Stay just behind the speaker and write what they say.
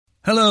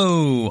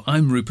Hello,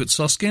 I'm Rupert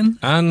Soskin.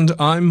 And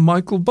I'm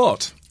Michael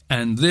Bott.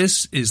 And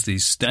this is the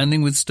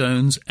Standing with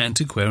Stones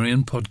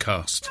Antiquarian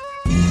Podcast.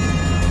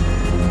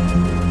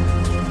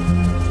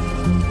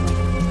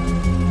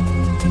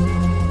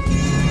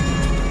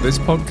 This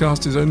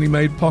podcast is only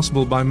made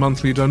possible by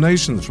monthly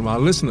donations from our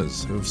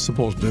listeners who have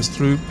supported us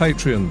through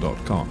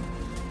patreon.com.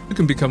 You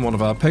can become one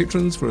of our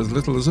patrons for as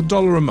little as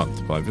 $1 a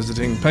month by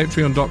visiting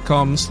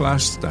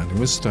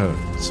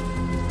patreon.com/standingwithstones.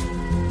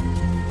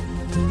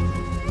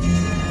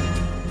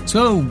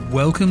 So,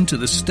 welcome to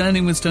the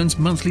Standing with Stones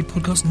monthly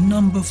podcast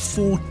number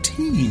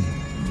 14.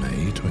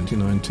 May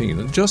 2019.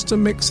 And just to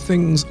mix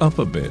things up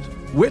a bit,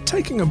 we're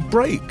taking a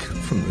break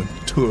from the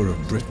tour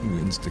of Britain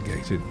we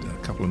instigated a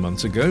couple of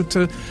months ago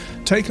to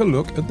take a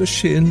look at the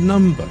sheer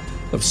number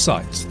of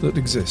sites that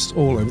exist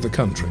all over the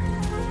country.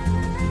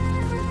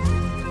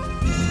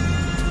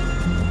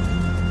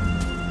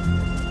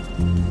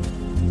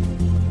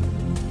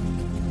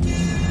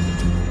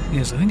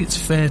 Yes, I think it's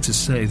fair to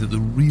say that the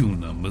real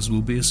numbers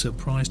will be a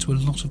surprise to a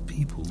lot of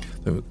people.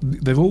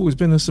 They've always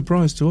been a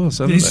surprise to us,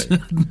 haven't they? They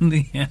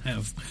certainly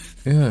have.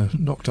 Yeah,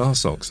 knocked our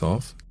socks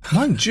off.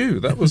 Mind you,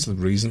 that was the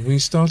reason we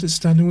started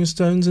Standing with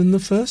Stones in the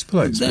first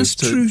place. That's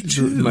true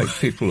too. To make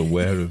people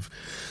aware of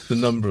the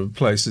number of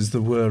places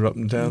there were up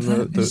and down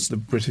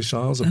the British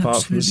Isles,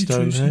 apart from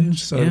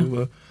Stonehenge.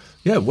 So,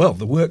 well,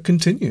 the work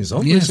continues,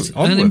 obviously. Yes,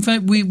 and in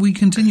fact, we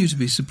continue to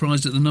be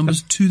surprised at the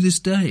numbers to this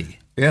day.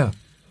 Yeah.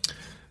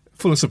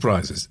 Full of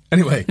surprises.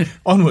 Anyway,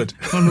 onward.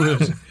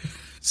 Onward.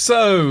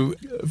 So,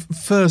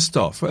 first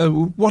off,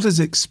 what is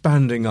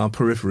expanding our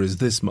peripheries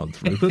this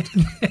month, Rupert?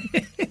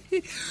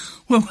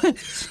 Well,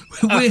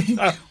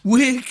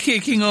 we're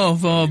kicking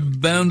off our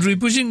boundary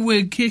pushing.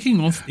 We're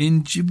kicking off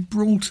in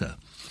Gibraltar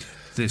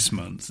this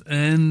month,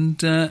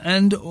 and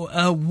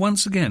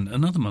once again,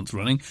 another month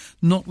running,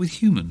 not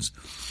with humans.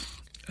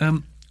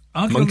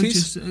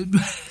 Monkeys?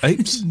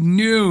 Apes?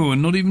 No,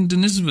 not even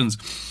Denisovans.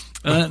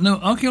 No,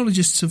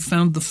 archaeologists have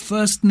found the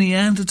first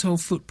Neanderthal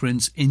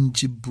footprints in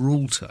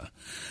Gibraltar.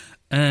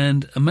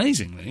 And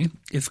amazingly,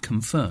 if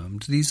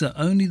confirmed, these are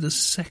only the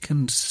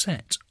second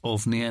set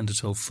of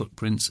Neanderthal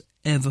footprints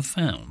ever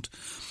found.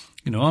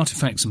 You know,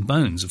 artefacts and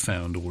bones are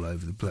found all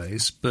over the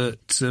place,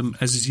 but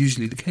as is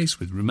usually the case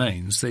with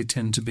remains, they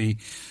tend to be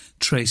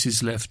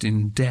traces left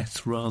in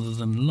death rather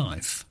than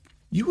life.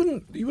 You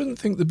wouldn't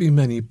think there'd be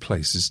many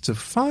places to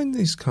find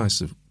these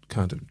kinds of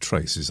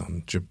traces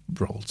on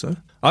Gibraltar.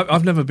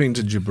 I've never been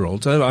to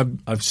Gibraltar.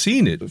 I've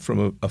seen it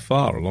from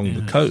afar along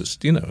the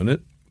coast, you know, and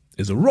it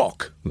is a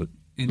rock that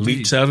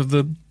leaks out of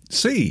the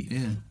sea.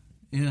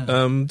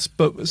 Yeah.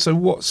 But so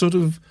what sort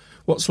of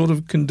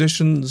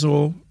conditions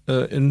or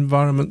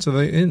environments are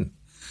they in?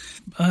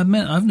 I've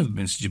never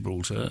been to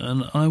Gibraltar,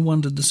 and I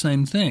wondered the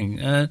same thing.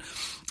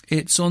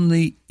 It's on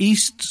the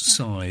east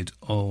side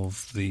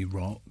of the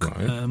rock.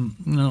 Right.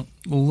 Now,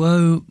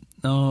 although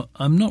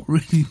I'm not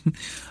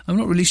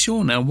really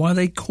sure now why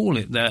they call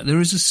it that. There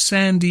is a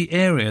sandy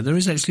area. There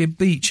is actually a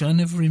beach. I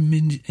never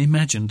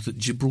imagined that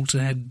Gibraltar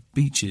had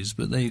beaches,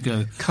 but there you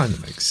go. Kind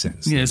of makes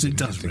sense. Yes, it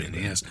does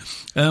really, yes.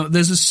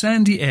 There's a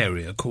sandy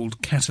area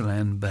called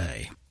Catalan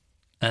Bay,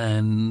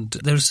 and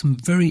there are some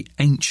very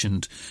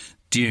ancient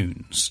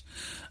dunes.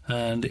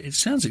 And it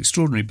sounds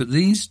extraordinary, but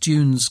these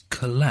dunes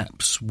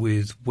collapse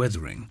with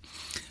weathering.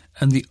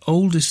 And the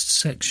oldest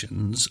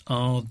sections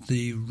are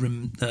the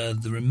remnants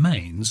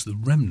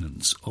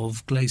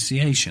of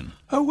glaciation.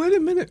 Oh, wait a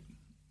minute.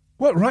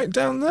 What, right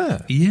down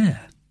there?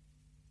 Yeah.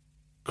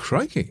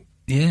 Crikey.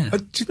 Yeah.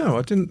 Do you know,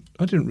 I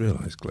didn't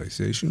realise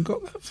glaciation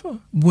got that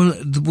far. Well,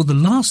 the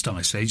last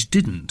ice age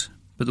didn't,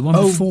 but the one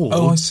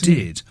before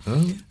did.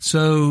 Oh.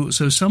 So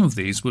some of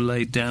these were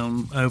laid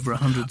down over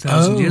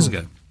 100,000 years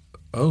ago.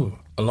 Oh,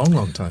 a long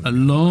time ago. A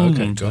long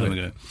time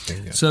ago.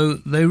 Yeah. So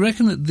they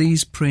reckon that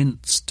these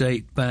prints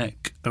date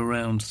back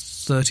around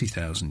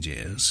 30,000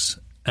 years,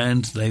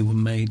 and they were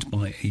made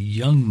by a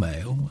young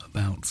male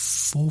about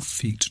 4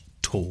 feet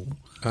tall.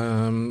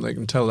 They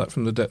can tell that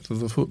from the depth of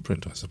the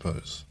footprint, I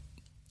suppose.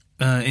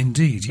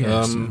 Indeed,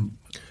 yes.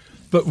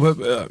 But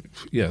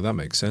that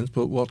makes sense.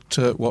 But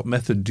what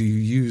method do you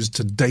use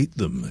to date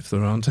them if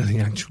there aren't any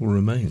actual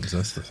remains?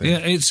 That's the thing. Yeah,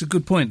 it's a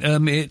good point.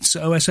 It's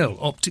OSL,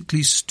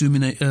 optically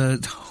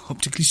stimulated.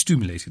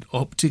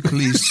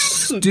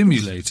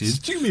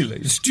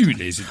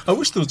 Stimulated. I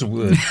wish there was a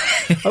word.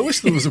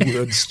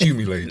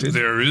 Stimulated.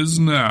 There is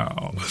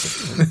now.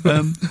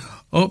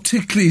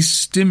 Optically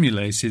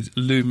stimulated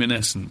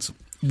luminescence,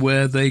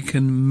 where they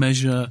can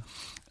measure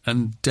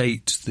and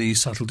date the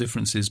subtle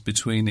differences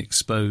between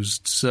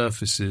exposed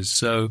surfaces.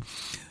 So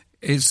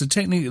it's a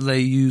technique that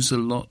they use a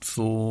lot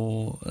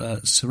for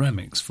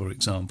ceramics, for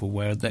example,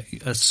 where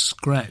a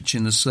scratch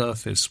in the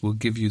surface will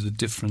give you the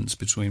difference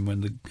between when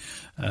the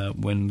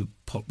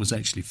pot was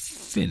actually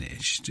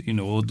finished, you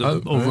know,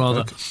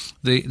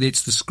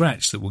 it's the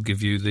scratch that will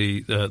give you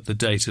the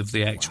date of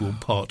the actual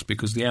pot,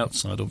 because the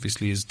outside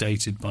obviously is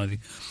dated by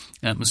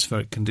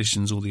atmospheric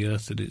conditions or the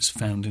Earth that it's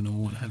found in or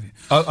what have you.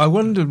 I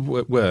wondered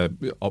where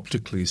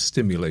optically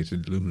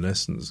stimulated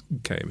luminescence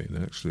came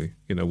in. Actually,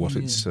 what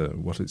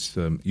its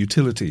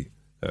utility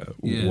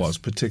was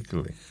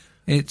particularly.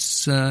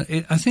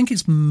 I think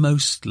it's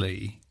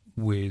mostly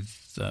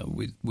with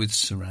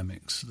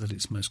ceramics that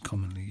it's most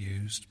commonly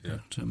used. Yeah.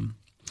 But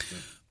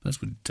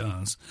that's what it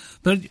does.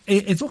 But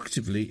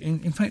evocatively,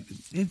 in fact,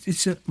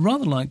 it's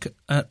rather like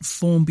at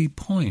Formby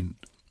Point,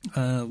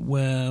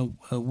 where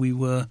we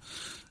were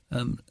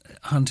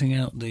hunting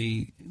out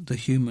the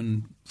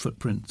human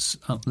footprints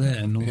up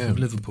there north of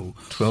Liverpool.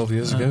 12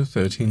 years ago,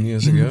 13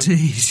 years ago.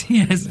 Indeed,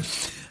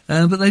 yes.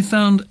 But they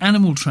found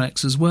animal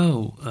tracks as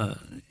well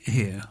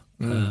here.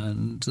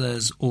 And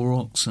there's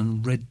aurochs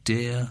and red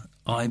deer,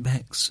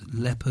 ibex,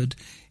 leopard,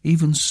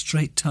 even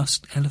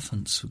straight-tusked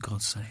elephants, for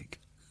God's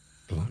sake.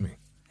 Blimey.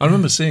 I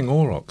remember seeing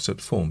aurochs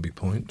at Formby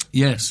Point.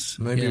 Yes.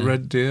 Maybe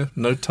red deer.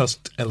 No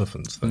tusked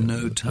elephants, though.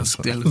 No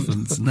tusked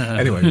elephants, no.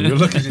 Anyway, we were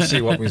lucky to see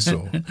what we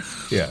saw.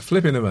 Yeah,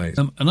 flipping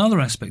amazing. Another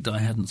aspect I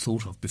hadn't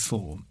thought of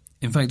before,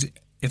 in fact,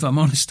 if I'm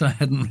honest, I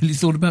hadn't really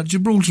thought about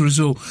Gibraltar at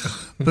all.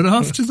 But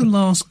after the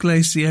last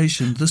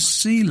glaciation, the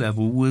sea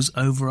level was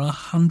over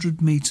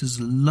 100 metres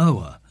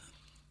lower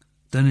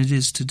than it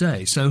is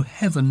today. So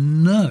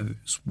heaven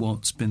knows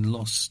what's been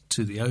lost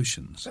to the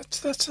oceans.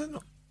 That's an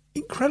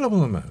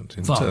incredible amount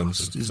in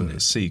terms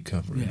of sea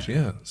coverage.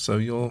 Yeah. So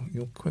your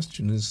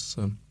question is,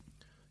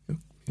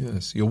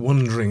 yes, your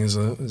wondering is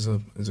a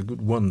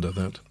good wonder.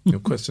 That your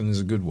question is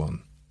a good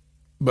one.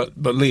 But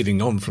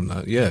leading on from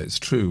that, yeah, it's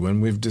true.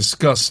 When we've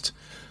discussed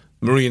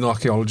marine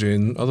archaeology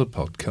in other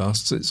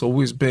podcasts, it's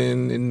always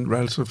been in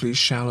relatively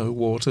shallow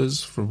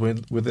waters for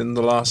within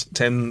the last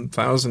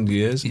 10,000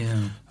 years.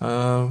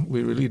 Yeah.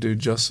 We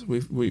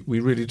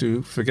really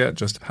do forget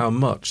just how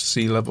much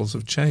sea levels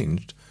have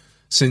changed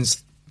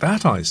since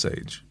that ice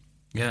age.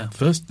 Yeah.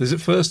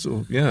 First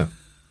or yeah?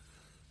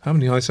 How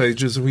many ice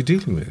ages are we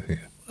dealing with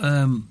here?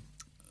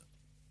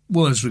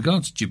 Well, as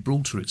regards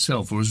Gibraltar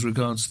itself, or as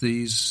regards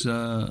these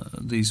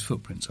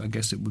footprints, I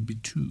guess it would be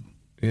 2.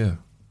 Yeah.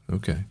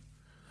 Okay.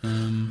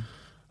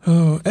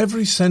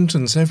 Every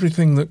sentence,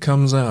 everything that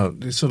comes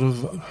out is sort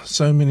of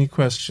so many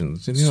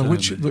questions. And,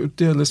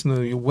 dear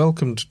listener, you're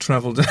welcome to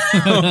travel down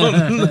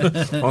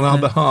on our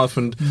behalf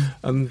and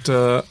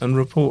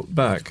report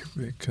back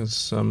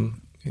because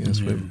yes,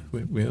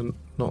 we are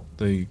not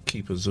the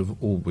keepers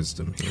of all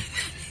wisdom here.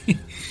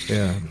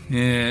 Yeah.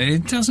 Yeah,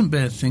 it doesn't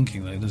bear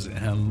thinking, though, does it,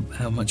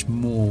 how much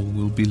more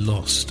will be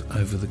lost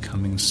over the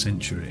coming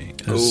century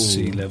as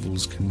sea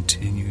levels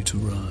continue to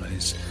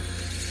rise.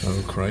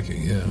 Oh, crikey,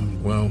 yeah.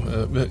 Well,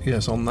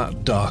 yes, on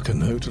that darker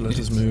note, let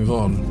us move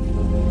on.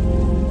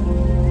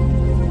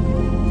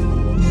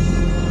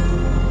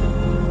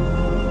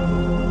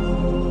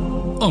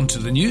 On to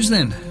the news,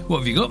 then. What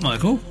have you got,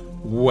 Michael?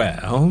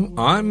 Well,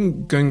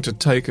 I'm going to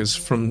take us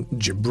from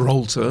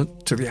Gibraltar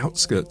to the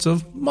outskirts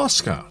of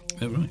Moscow.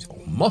 Oh, right. Or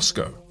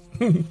Moscow.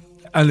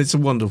 And it's a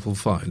wonderful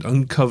find,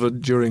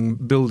 uncovered during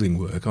building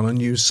work on a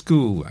new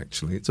school,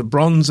 actually. It's a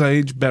Bronze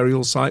Age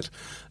burial site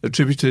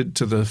attributed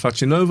to the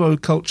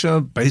Fatinovo culture,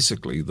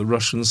 basically the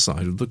Russian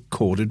side of the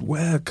corded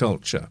ware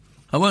culture.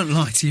 I won't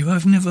lie to you,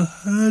 I've never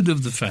heard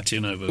of the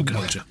Fatinovo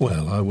culture.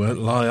 Well, I won't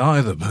lie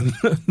either, but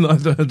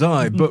neither had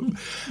I. But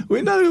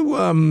we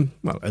know,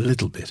 a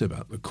little bit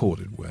about the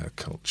corded ware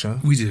culture.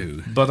 We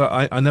do. But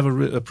I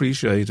never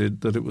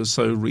appreciated that it was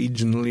so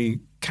regionally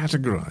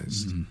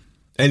categorised.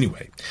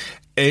 Anyway,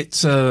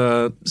 it's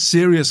a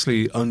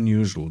seriously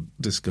unusual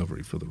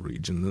discovery for the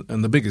region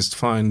and the biggest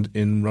find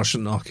in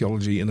Russian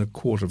archaeology in a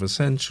quarter of a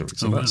century.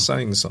 So that's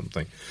saying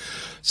something.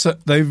 So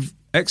they've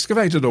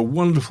excavated a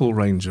wonderful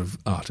range of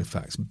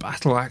artefacts: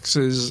 battle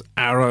axes,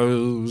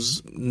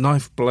 arrows,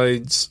 knife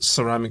blades,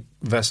 ceramic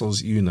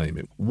vessels, you name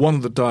it. One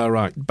of the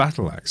diorite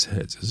battle axe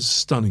heads is a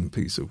stunning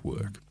piece of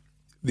work.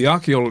 The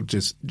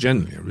archaeologists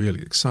generally are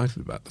really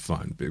excited about the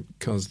find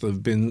because there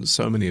have been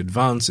so many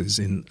advances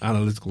in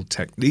analytical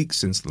techniques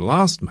since the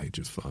last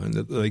major find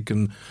that they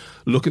can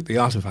look at the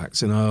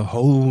artefacts in a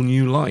whole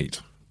new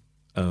light.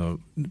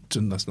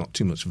 That's not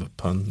too much of a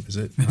pun, is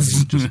it?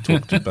 Having just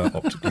talked about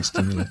optically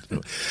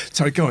stimulated.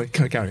 Sorry, go on,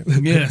 carry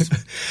on. Yes.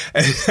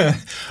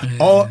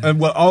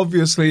 Well,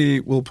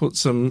 obviously, we'll put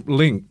some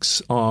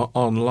links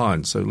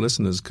online so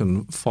listeners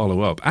can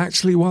follow up.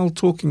 Actually, while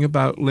talking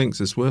about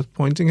links, it's worth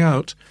pointing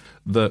out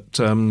that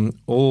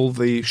all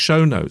the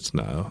show notes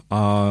now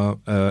are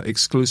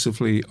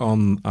exclusively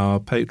on our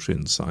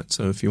Patreon site.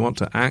 So if you want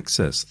to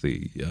access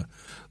the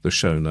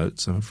show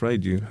notes, I'm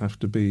afraid you have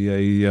to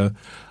be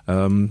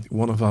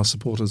one of our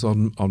supporters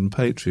on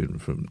Patreon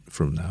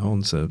from now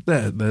on. So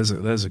there's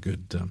a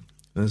good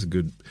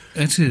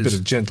bit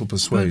of gentle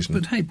persuasion.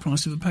 But hey,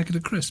 price of a packet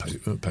of crisps.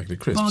 A packet of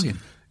crisps. Bargain.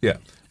 Yeah.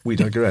 We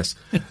digress.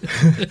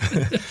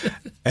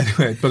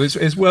 Anyway, but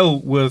it's well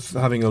worth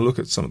having a look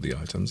at some of the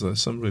items.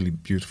 There's some really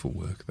beautiful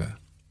work there.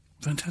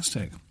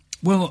 Fantastic.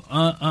 Well,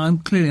 I'm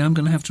going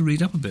to have to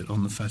read up a bit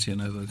on the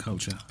Fatinovo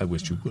culture. I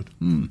wish you would.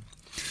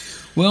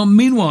 Well,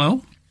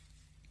 meanwhile,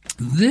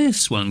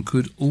 This one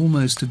could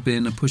almost have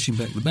been a pushing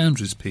back the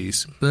boundaries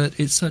piece, but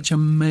it's such a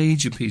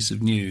major piece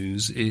of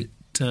news. It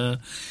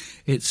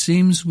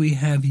seems we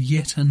have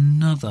yet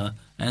another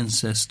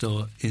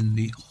ancestor in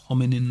the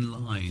hominin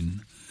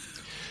line.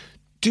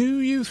 Do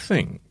you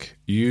think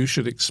you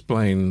should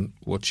explain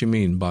what you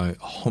mean by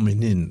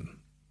hominin?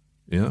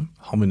 Yeah,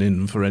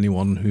 hominin for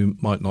anyone who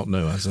might not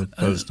know, as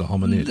opposed to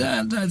hominid.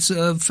 That's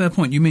a fair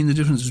point. You mean the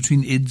difference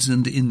between ids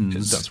and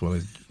ins? That's what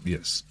I,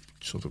 yes,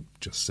 sort of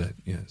just said,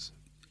 yes.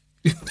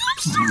 Yes,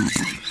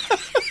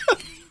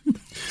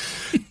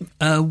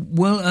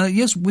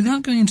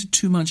 without going into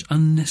too much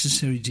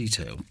unnecessary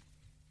detail.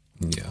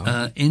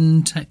 Yeah.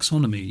 In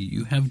taxonomy,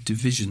 you have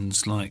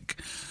divisions like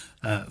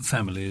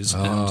families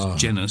and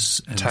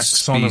genus and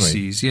taxonomy.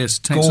 Species. Yes,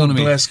 taxonomy. God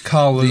bless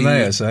Carl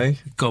Linnaeus, eh?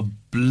 God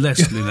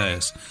bless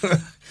Linnaeus.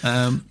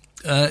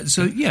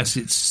 So, yes,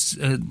 it's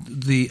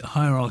the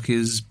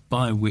hierarchies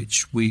by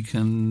which we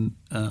can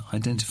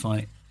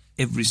identify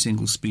every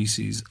single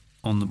species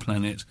on the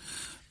planet,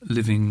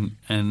 living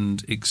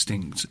and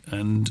extinct.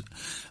 And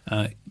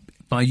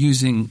by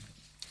using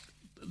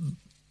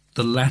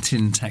the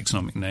Latin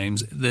taxonomic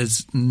names,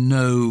 there's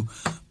no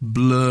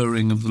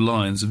blurring of the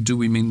lines of do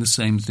we mean the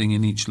same thing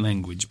in each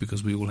language,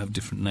 because we all have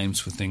different names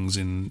for things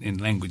in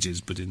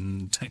languages, but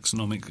in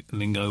taxonomic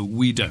lingo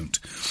we don't.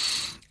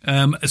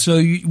 So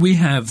we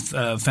have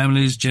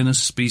families,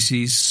 genus,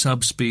 species,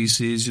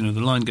 subspecies, the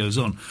line goes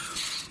on.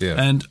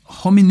 Yeah. And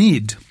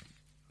hominid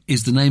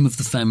is the name of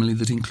the family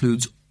that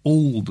includes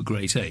all the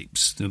great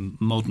apes, the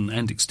modern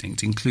and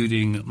extinct,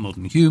 including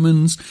modern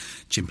humans,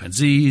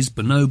 chimpanzees,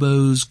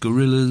 bonobos,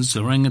 gorillas,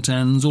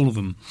 orangutans, all of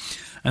them.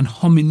 And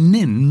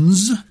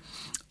hominins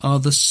are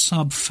the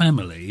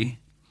subfamily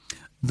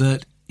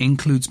that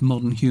includes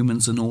modern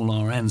humans and all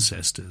our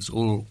ancestors,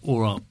 or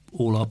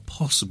all our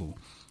possible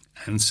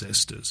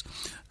ancestors.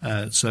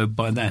 So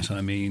by that I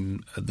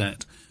mean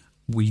that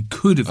we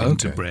could have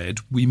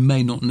interbred. We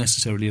may not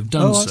necessarily have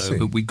done so,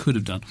 but we could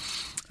have done.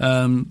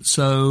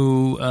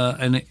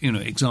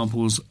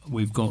 Examples,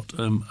 we've got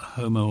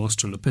Homo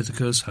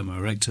australopithecus, Homo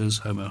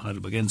erectus, Homo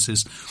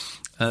heidelbergensis,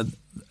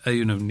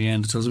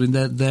 Neanderthals. I mean,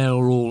 they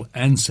are all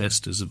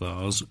ancestors of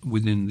ours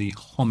within the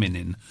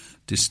hominin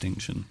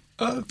distinction.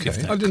 Okay,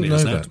 I didn't know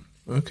that.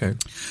 Okay.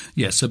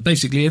 Yeah, so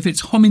basically, if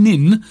it's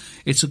hominin,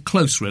 it's a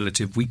close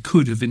relative. We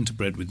could have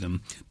interbred with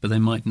them, but they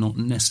might not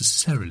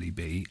necessarily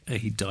be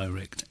a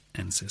direct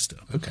ancestor.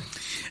 Okay.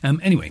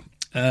 Anyway,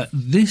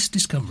 this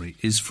discovery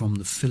is from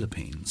the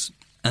Philippines,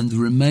 and the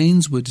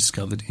remains were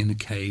discovered in a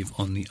cave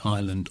on the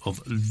island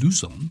of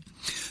Luzon.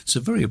 So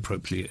very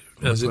appropriate.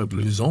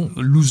 Luzon?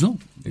 Luzon.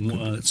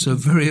 So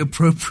very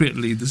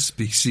appropriately, the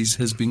species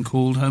has been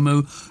called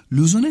Homo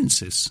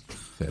luzonensis,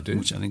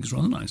 which I think is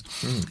rather nice.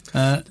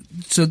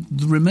 So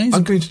the remains...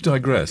 I'm going to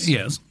digress.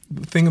 Yes.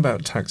 The thing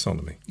about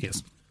taxonomy.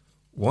 Yes.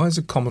 Why is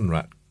a common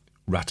rat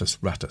ratus?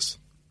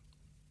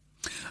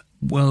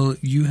 Well,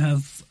 you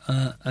have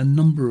a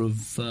number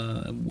of...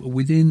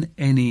 within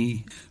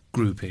any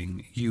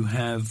grouping, you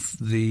have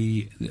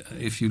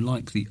if you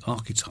like, the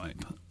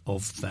archetype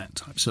of that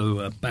type. So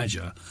a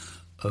badger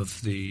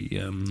of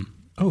the...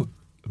 a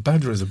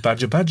badger is a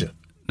badger.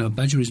 No, a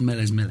badger is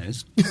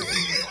meles.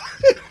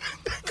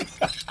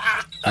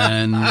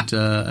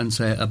 and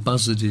say a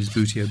buzzard is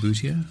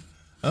buteo.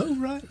 Oh,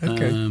 right,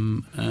 okay.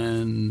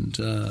 And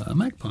a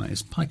magpie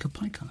is pica.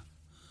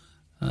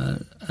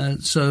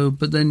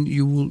 But then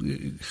you will...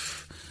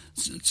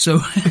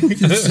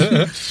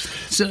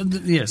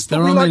 yes,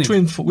 there are many.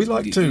 We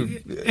like to...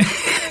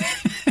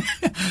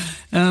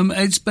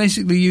 It's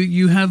basically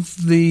you have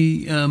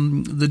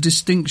the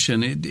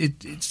distinction.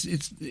 It's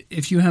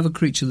if you have a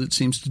creature that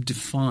seems to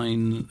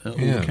define all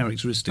the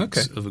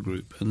characteristics of a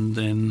group, and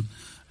then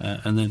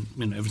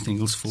everything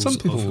else falls off.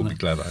 Some people will be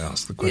glad I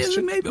asked the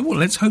question. Yeah, maybe. Well,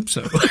 let's hope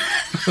so.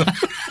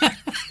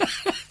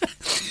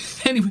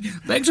 Anyway,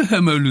 back to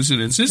Homo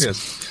luzonensis.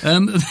 Yes.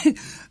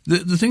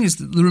 The thing is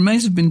that the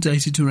remains have been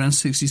dated to around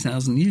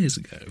 60,000 years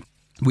ago,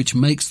 which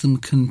makes them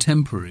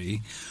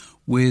contemporary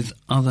with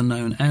other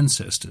known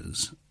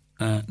ancestors,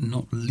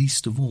 not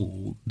least of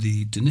all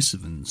the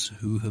Denisovans,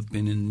 who have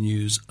been in the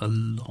news a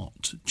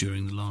lot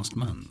during the last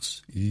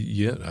months.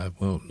 Yeah,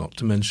 well, not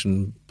to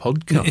mention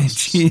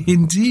podcasts.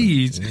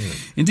 Indeed.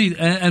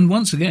 And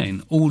once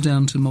again, all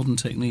down to modern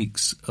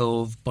techniques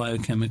of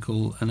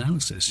biochemical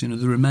analysis.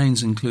 The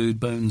remains include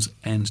bones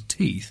and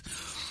teeth.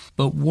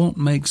 But what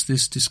makes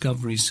this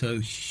discovery so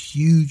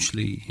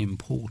hugely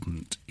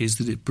important is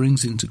that it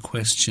brings into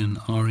question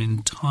our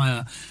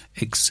entire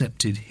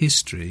accepted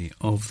history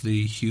of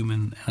the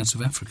human out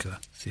of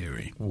Africa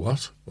theory.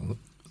 What? Well,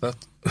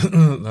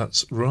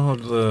 that's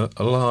rather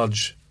a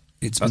large...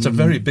 That's a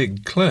very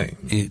big claim.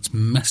 It's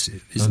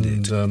massive, isn't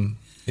it?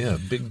 Yeah,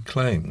 big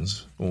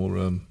claims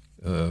or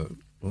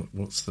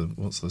what's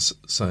the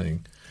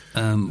saying?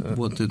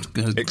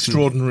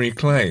 Extraordinary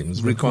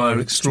claims require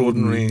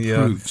extraordinary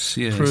proofs,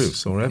 yes.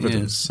 proofs or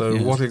evidence. Yes, so,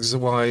 yes.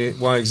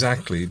 Why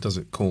exactly does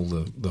it call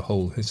the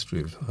whole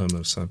history of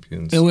Homo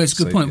sapiens? Oh, well, it's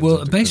a good point. sapiens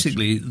Well,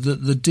 basically,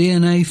 the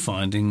DNA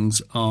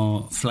findings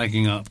are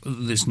flagging up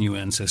this new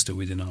ancestor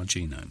within our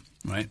genome.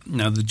 Right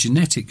now, the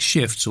genetic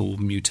shifts or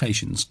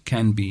mutations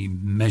can be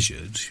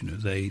measured.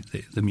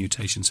 The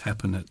mutations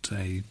happen at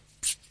a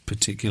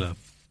particular,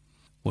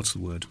 what's the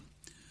word?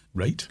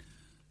 Rate.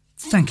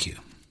 Thank you.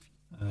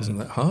 Wasn't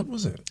that hard,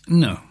 was it?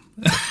 No.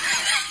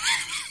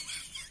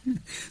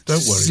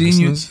 Don't worry,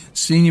 listeners.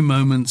 Senior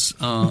moments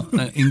are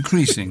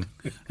increasing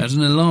at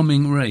an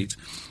alarming rate.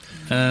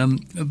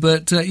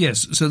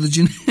 Yes, so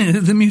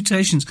the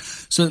mutations,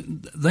 so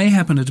they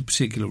happen at a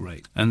particular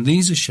rate, and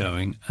these are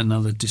showing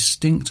another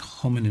distinct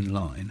hominin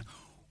line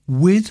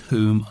with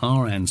whom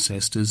our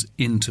ancestors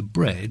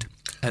interbred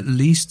at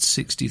least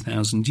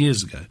 60,000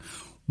 years ago,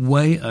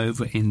 way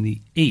over in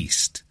the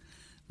east.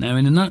 Now,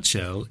 in a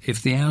nutshell,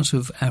 if the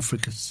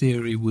out-of-Africa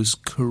theory was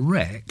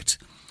correct,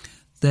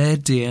 their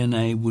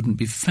DNA wouldn't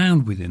be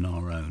found within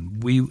our own.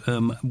 We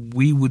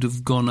would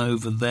have gone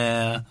over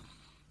there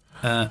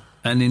and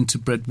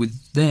interbred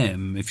with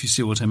them, if you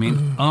see what I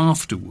mean,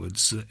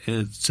 afterwards.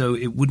 So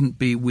it wouldn't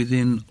be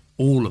within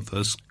all of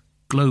us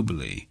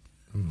globally,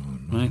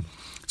 right?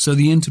 So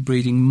the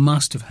interbreeding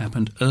must have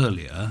happened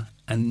earlier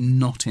and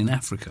not in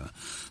Africa.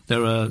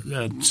 There are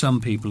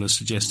some people are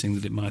suggesting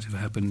that it might have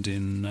happened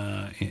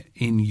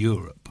in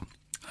Europe.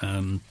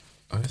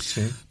 I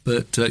see.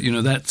 But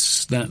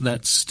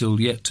that's still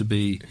yet to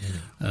be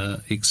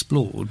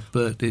explored.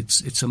 But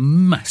it's a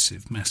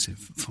massive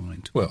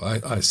find. Well,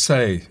 I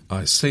say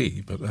I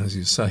see, but as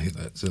you say,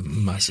 that's a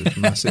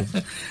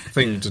massive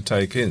thing to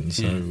take in.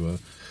 So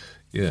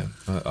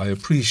I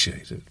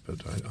appreciate it,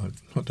 but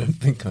I don't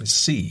think I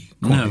see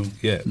quite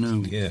yet.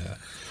 No. Yeah.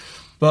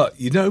 But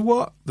you know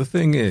what? The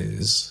thing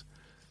is,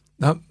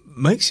 that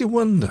makes you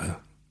wonder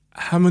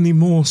how many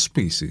more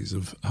species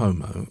of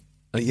Homo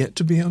are yet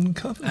to be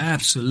uncovered.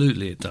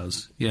 Absolutely it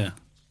does. Yeah.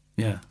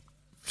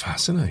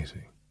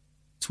 Fascinating.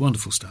 It's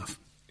wonderful stuff.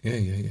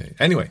 Yeah.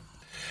 Anyway,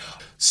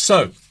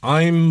 so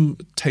I'm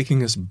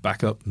taking us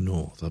back up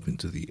north, up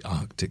into the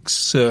Arctic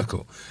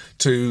Circle,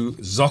 to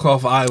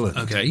Zhukov Island.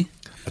 Okay.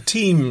 A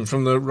team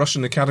from the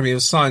Russian Academy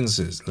of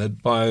Sciences,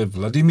 led by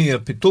Vladimir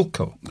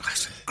Pitulko.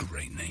 That's a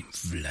great name,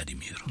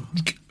 Vladimir.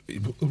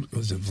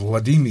 Was it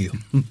Vladimir?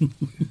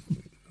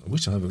 I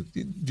wish I have a...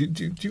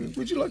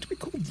 would you like to be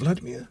called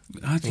Vladimir?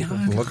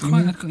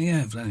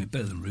 Vladimir,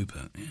 better than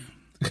Rupert.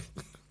 Yeah.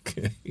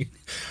 Okay.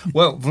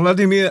 Well,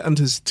 Vladimir and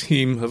his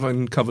team have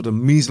uncovered a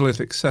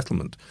Mesolithic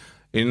settlement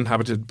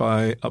inhabited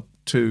by up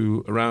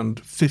to around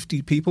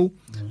 50 people,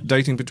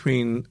 dating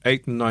between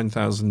 8,000 and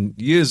 9,000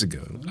 years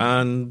ago.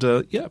 And,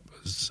 it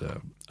was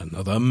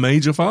another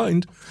major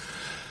find.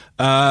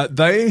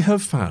 They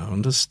have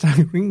found a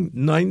staggering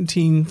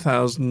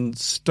 19,000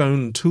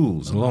 stone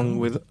tools, along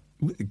with...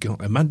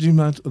 God, imagine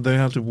that they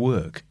had to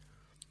work.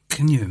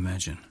 Can you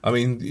imagine? I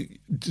mean,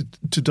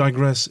 to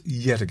digress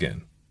yet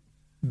again,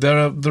 there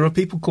are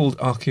people called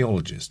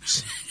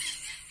archaeologists.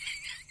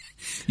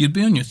 You'd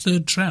be on your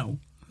third trowel.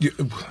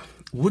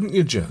 Wouldn't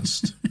you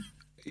just?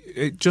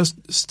 It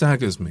just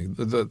staggers me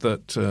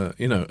that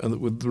and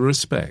with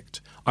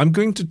respect, I'm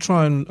going to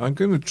try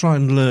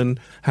and learn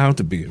how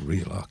to be a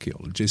real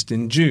archaeologist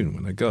in June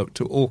when I go up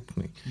to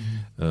Orkney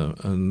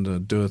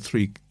and do a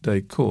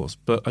 3-day course.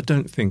 But I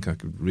don't think I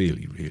could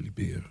really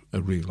be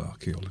a real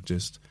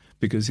archaeologist,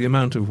 because the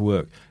amount of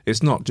work,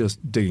 it's not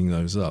just digging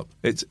those up.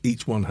 It's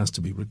each one has to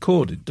be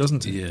recorded,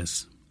 doesn't it?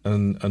 Yes.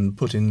 And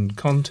put in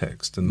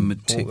context and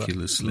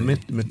meticulously.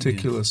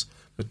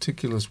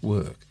 Meticulous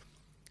work.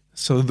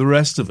 So the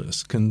rest of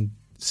us can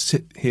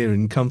sit here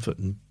in comfort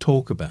and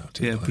talk about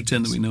it. Yeah,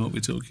 pretend that we know what we're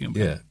talking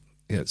about.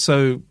 Yeah.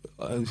 So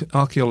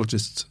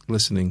archaeologists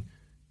listening,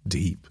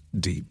 deep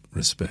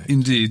respect.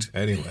 Indeed.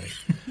 Anyway,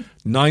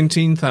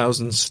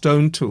 19,000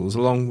 stone tools,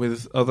 along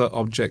with other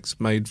objects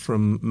made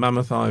from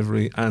mammoth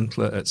ivory,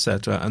 antler,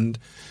 etc. And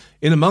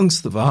in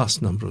amongst the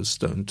vast number of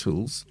stone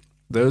tools,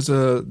 there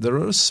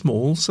are a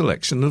small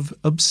selection of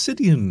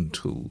obsidian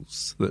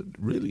tools that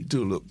really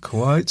do look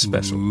quite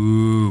special.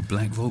 Ooh,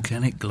 black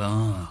volcanic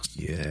glass.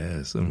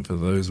 Yes, and for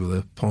those with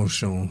a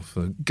penchant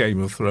for Game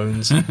of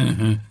Thrones,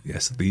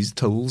 yes, these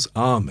tools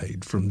are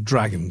made from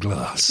dragon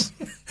glass.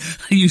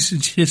 Are you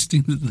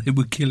suggesting that they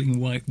were killing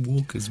White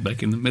Walkers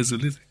back in the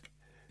Mesolithic?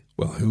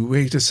 Well, who are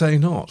we to say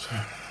not?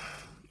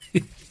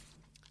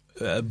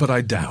 But I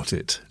doubt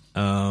it.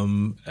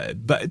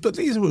 But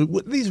these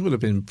would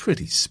have been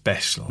pretty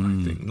special,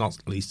 I think, not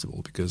least of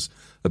all because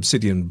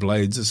obsidian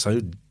blades are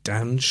so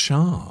damn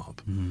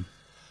sharp.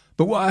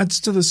 But what adds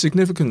to the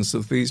significance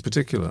of these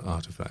particular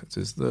artifacts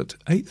is that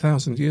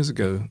 8,000 years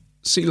ago,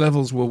 sea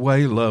levels were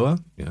way lower,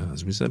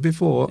 as we said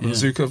before, and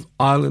Zhukov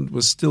Island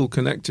was still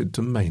connected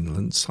to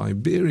mainland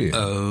Siberia.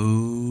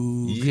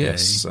 Oh, okay.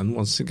 Yes, and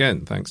once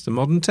again, thanks to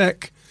modern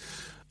tech,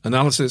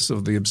 Analysis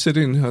of the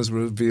obsidian has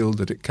revealed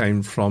that it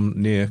came from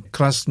near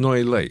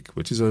Krasnoy Lake,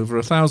 which is over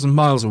 1,000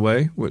 miles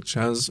away, which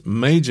has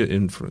major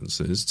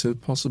inferences to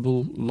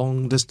possible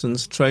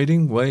long-distance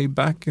trading way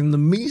back in the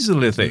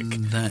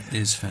Mesolithic. That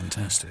is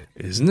fantastic.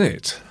 Isn't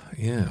it?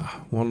 Yeah,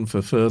 one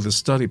for further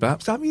study,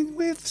 perhaps. I mean,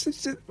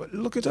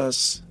 look at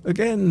us,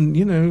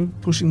 again,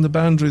 pushing the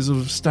boundaries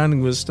of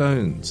standing with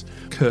stones.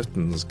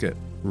 Curtains get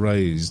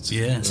raised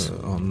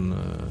on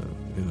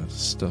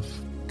stuff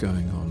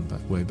going on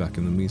way back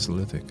in the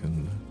Mesolithic.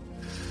 And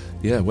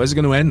where's it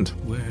going to end?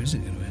 Where is it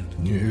going to end?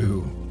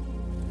 New.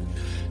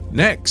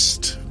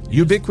 Next,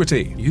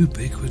 Ubiquity.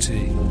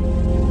 Ubiquity.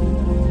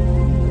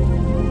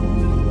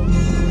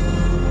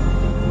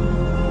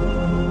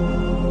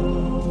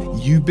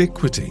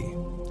 Ubiquity.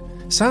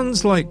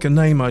 Sounds like a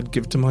name I'd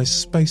give to my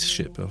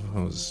spaceship if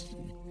I was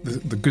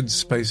the good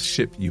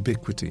spaceship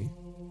Ubiquity.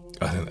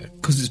 I don't know.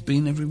 Because it's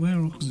been everywhere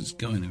or because it's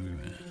going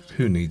everywhere?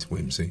 Who needs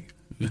whimsy?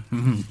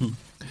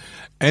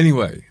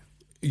 Anyway,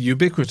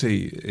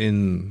 ubiquity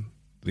in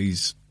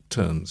these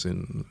terms,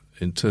 in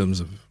terms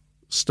of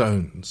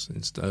stones,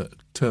 in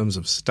terms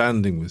of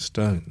standing with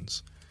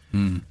stones.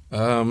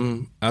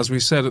 As we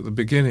said at the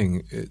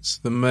beginning, it's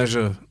the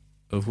measure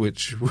of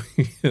which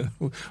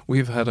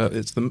we've had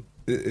it's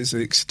the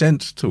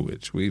extent to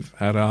which we've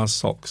had our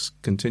socks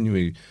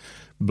continually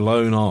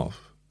blown off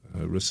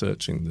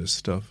researching this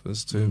stuff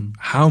as to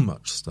how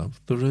much stuff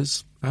there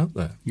is out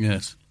there.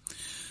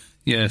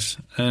 Yes,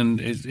 and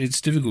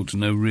it's difficult to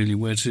know really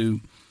where to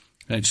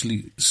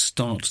actually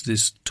start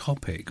this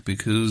topic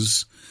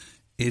because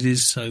it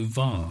is so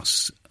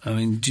vast. I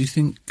mean, do you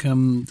think,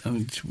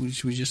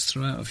 should we just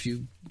throw out a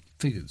few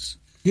figures?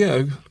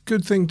 Yeah,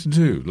 good thing to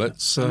do.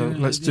 Let's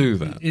do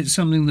that. It's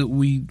something that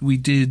we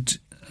did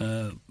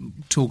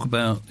talk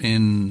about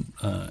in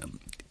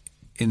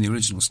the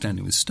original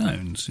Standing with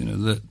Stones,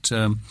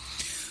 that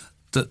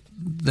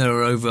there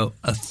are over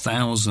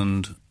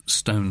 1,000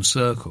 stone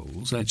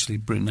circles. Actually,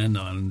 Britain and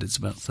Ireland, it's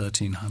about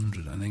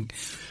 1,300, I think.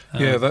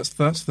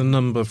 That's the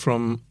number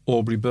from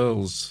Aubrey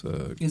Burl's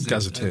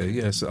gazetteer.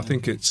 Yes, I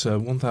think it's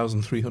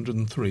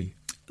 1,303.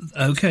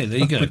 Okay, there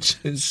you go.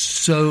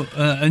 So,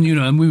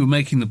 and we were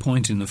making the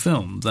point in the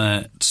film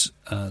that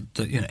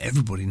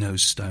everybody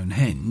knows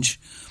Stonehenge,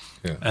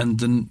 and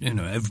then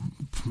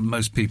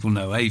most people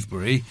know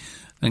Avebury,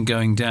 and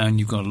going down,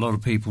 you've got a lot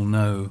of people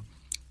know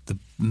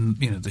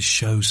the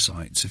show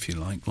sites, if you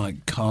like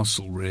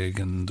Castlerigg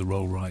and the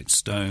Rollright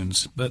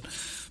Stones. But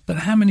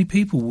how many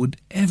people would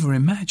ever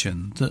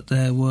imagine that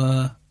there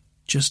were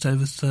just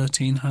over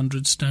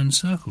 1,300 stone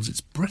circles?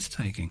 It's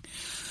breathtaking.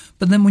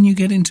 But then when you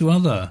get into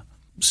other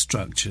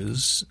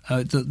structures,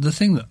 the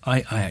thing that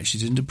I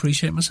actually didn't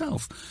appreciate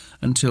myself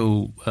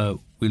until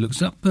we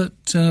looked up, but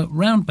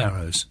round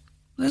barrows.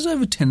 There's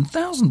over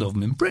 10,000 of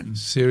them in Britain.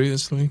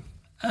 Seriously?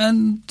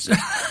 And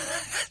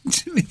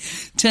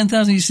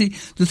 10,000, you see,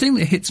 the thing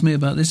that hits me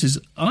about this is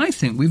I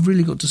think we've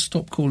really got to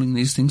stop calling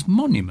these things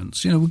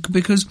monuments,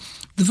 because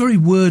the very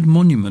word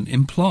monument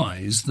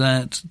implies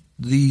that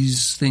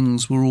these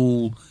things were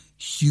all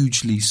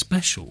hugely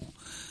special.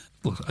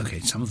 Well, okay,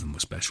 some of them were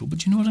special,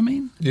 but you know what I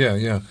mean?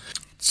 Yeah.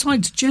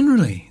 Sites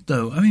generally,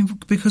 though, I mean,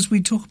 because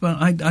we talk about,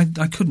 I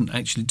couldn't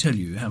actually tell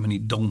you how many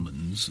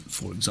dolmens,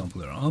 for example,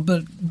 there are,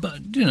 but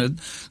the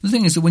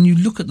thing is that when you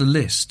look at the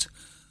list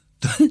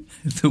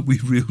that we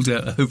reeled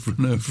out over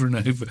and over and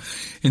over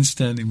in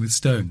Standing with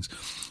Stones.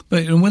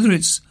 But whether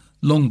it's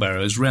long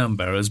barrows, round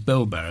barrows,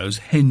 bell barrows,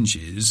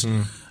 henges,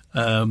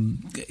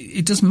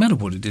 it doesn't matter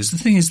what it is. The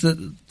thing is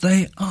that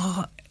they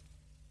are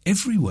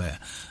everywhere.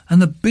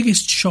 And the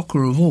biggest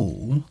shocker of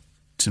all,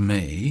 to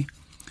me,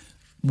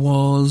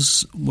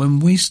 was when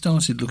we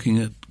started looking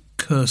at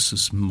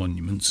cursus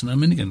monuments, and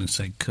I'm only going to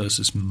say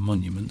cursus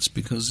monuments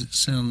because it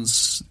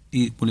sounds,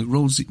 it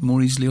rolls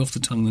more easily off the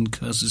tongue than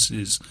cursus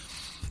is.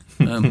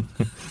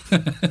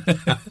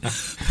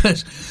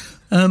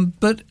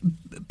 But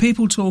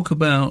people talk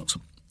about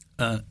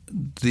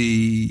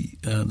the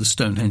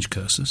Stonehenge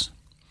cursus,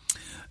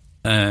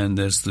 and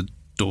there's the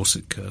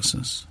Dorset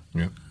cursus,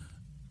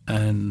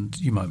 and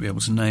you might be able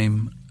to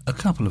name a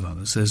couple of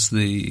others.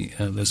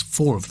 There's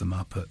 4 of them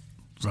up at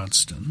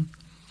Rudston.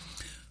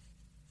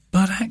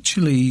 But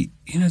actually,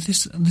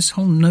 this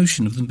whole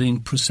notion of them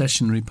being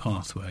processionary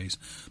pathways,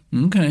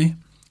 okay,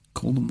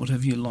 call them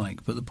whatever you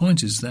like, but the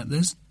point is that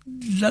there's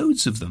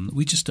loads of them that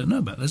we just don't know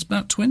about. There's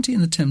about 20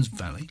 in the Thames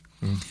Valley.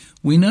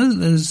 We know that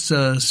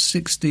there's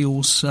 60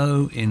 or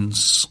so in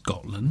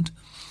Scotland,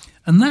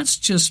 and that's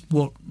just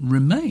what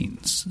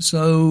remains.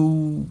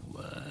 So,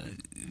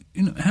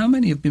 how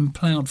many have been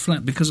ploughed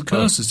flat? Because a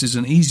cursus is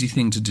an easy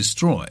thing to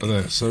destroy.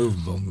 They're so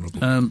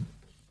vulnerable.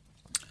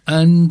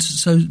 And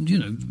so,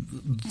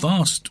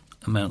 vast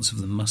amounts of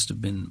them must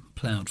have been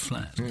ploughed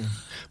flat. Yeah.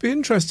 Be an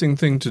interesting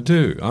thing to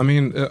do. I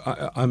mean,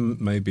 I'm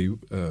maybe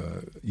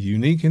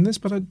unique in this,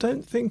 but I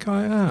don't think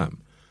I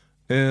am.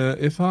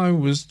 If I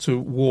was to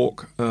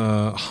walk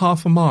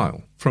half a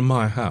mile from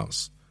my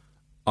house,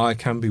 I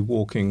can be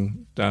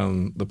walking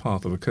down the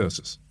path of a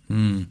cursus.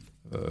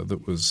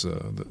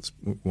 that's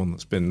one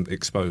that's been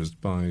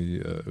exposed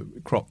by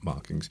crop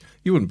markings,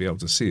 you wouldn't be able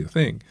to see a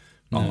thing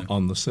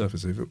on the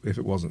surface if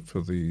it wasn't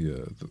for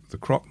the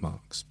crop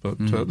marks. But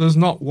there's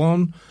not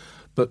one,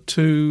 but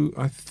two.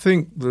 I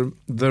think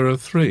there are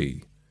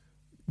three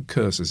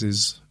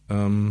curses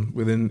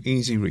within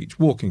easy reach,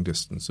 walking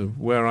distance of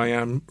where I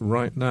am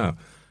right now.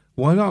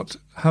 Why not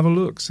have a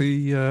look,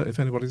 see if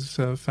anybody's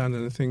found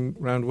anything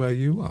around where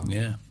you are?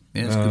 Yeah,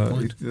 that's a good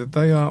point.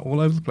 They are all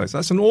over the place.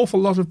 That's an awful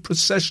lot of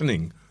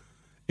processioning,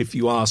 if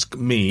you ask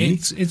me.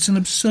 It's an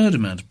absurd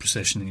amount of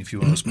processioning, if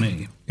you ask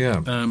me.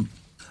 Yeah.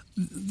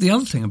 The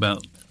other thing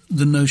about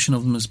the notion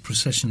of them as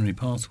processionary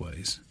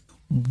pathways,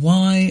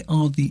 why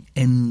are the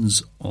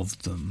ends of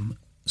them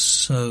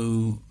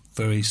so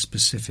very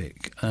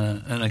specific?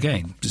 And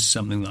again, this is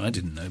something that I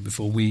didn't know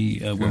before.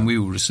 When we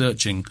were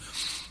researching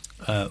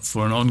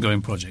for an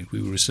ongoing project,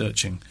 we were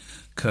researching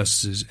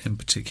curses in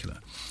particular.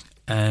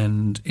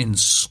 And in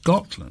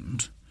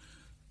Scotland,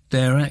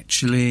 they're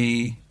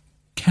actually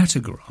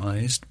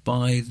categorised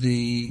by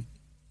the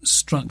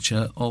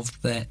structure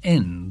of their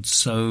end.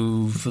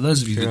 So for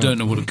those of you that don't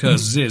know what a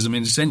cursus is, I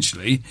mean,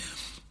 essentially,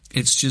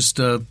 it's just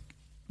a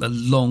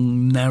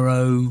long,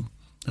 narrow,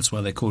 that's why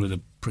they call it a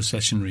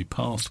processionary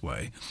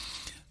pathway.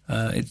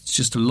 It's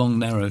just a long,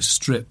 narrow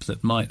strip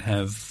that might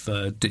have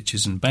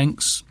ditches and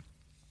banks,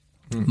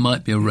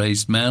 might be a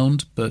raised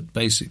mound, but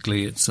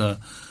basically it's a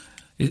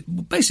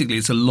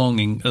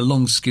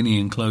long, skinny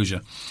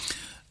enclosure.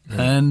 Yeah.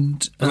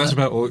 And that's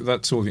about all.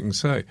 That's all you can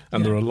say.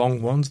 And there are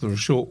long ones, there are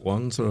short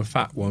ones, there are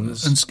fat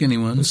ones, and skinny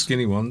ones.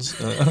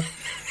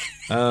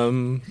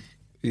 And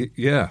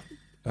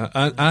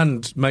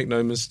make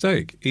no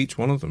mistake, each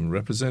one of them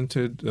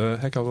represented a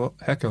heck of a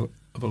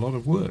lot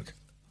of work.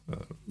 I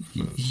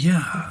mean,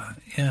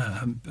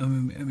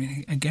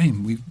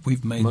 again,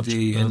 we've made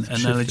the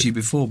analogy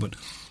before, but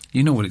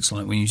you know what it's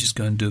like when you just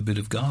go and do a bit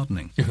of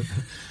gardening.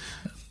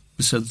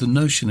 So the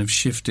notion of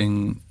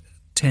shifting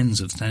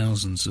tens of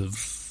thousands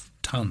of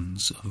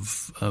tons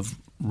of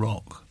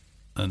rock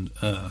and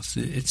earth,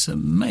 it's a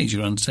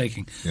major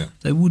undertaking. Yeah.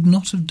 They would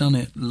not have done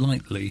it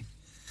lightly.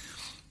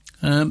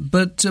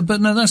 But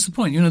no, that's the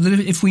point. You know, that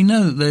if we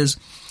know that there's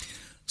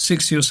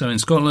 60 or so in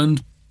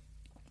Scotland,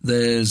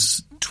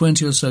 there's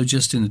 20 or so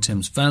just in the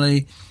Thames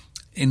Valley.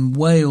 In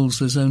Wales,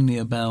 there's only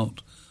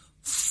about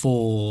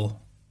 4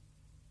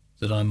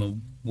 that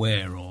I'm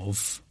aware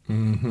of.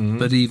 Mm-hmm.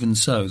 But even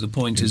so, the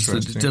point is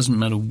that it doesn't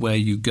matter where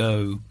you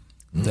go,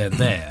 they're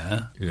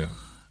there. Yeah.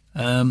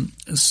 We're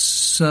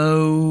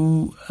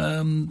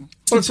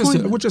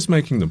just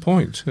making the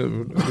point. We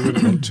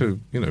don't want to,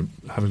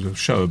 have a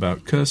show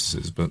about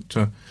curses, but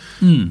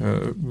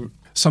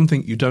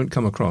something you don't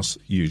come across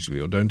usually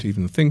or don't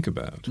even think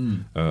about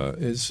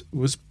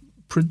was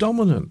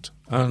predominant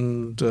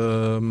and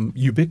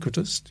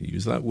ubiquitous, to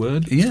use that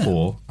word,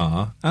 for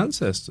our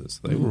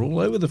ancestors. They were all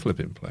over the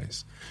flipping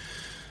place.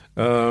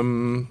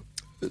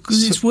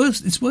 Because it's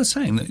worth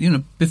saying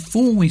that,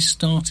 before we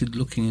started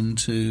looking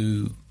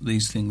into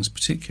these things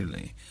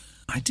particularly,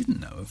 I didn't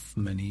know of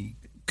many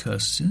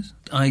curses.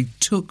 I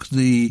took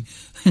the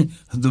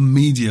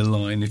media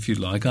line, if you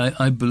like.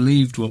 I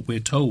believed what we're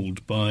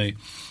told by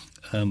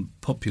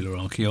popular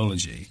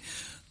archaeology,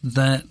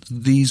 that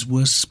these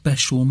were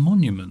special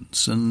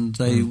monuments and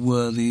they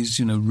were these,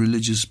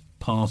 religious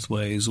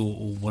pathways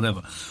or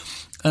whatever.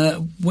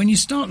 When you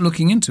start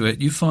looking into it,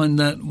 you find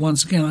that,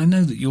 once again, I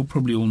know that you'll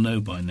probably all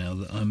know by now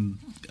that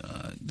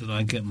that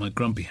I get my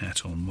grumpy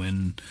hat on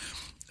when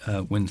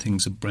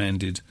things are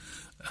branded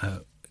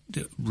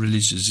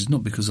religious. It's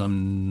not because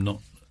I'm not.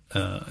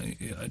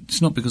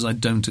 It's not because I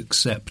don't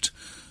accept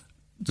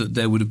that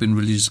there would have been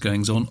religious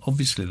goings on.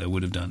 Obviously, there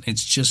would have done.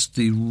 It's just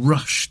the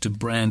rush to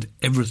brand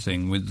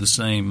everything with the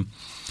same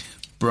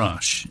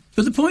brush.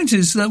 But the point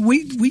is that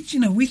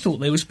we thought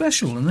they were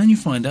special, and then you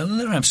find out that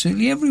they're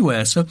absolutely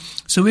everywhere. So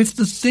if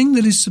the thing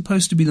that is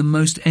supposed to be the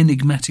most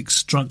enigmatic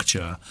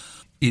structure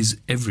is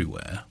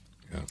everywhere,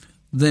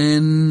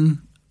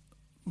 then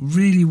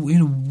really,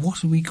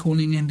 what are we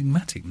calling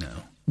enigmatic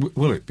now?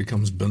 Well, it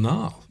becomes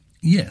banal.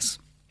 Yes.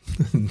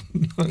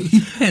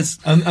 Yes.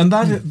 And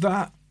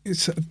that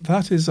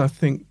is, I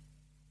think,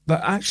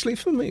 that actually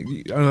for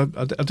me, I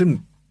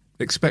didn't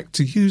expect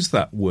to use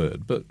that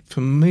word, but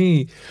for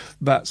me,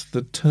 that's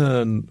the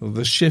turn, or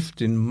the shift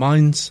in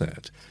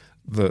mindset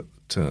that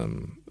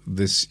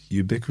this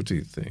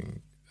ubiquity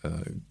thing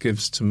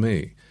gives to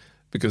me,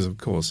 because of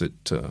course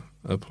it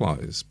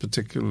applies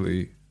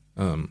particularly.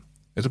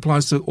 It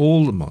applies to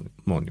all the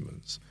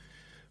monuments,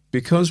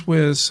 because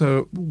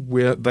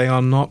they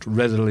are not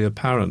readily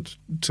apparent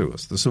to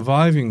us. The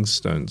surviving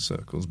stone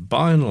circles,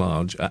 by and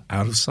large, are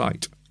out of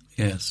sight.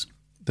 Yes,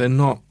 they're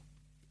not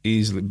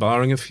easily,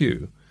 barring a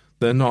few,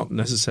 they're not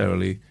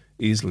necessarily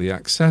easily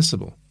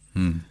accessible.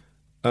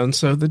 And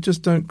so they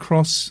just don't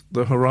cross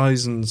the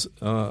horizons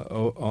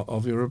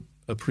of your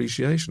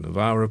appreciation, of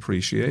our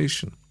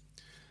appreciation.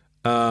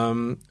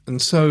 And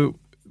so,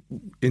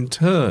 in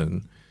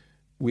turn,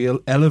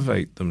 we'll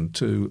elevate them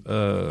to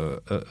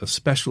a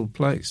special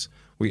place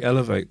We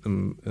elevate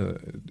them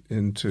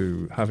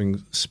into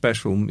having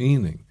special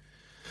meaning.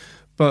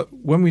 But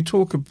when we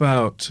talk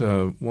about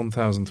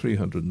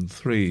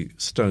 1,303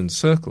 stone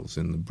circles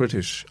in the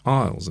British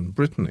Isles and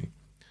Brittany,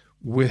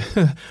 we're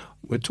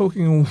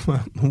talking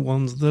about the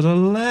ones that are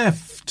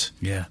left.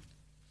 Yeah.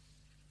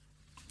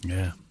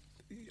 Yeah.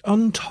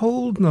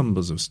 Untold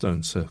numbers of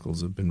stone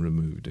circles have been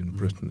removed in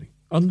Brittany.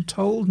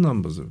 Untold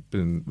numbers have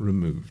been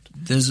removed.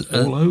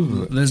 All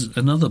over. There's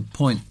another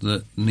point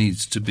that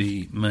needs to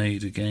be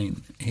made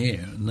again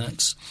here, and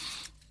that's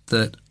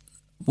that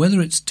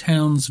whether it's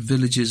towns,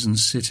 villages and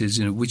cities,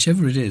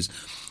 whichever it is,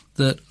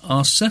 that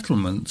our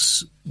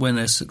settlements, when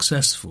they're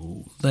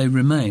successful, they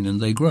remain and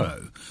they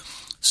grow.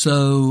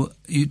 So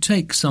you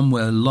take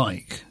somewhere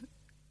like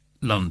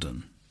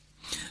London,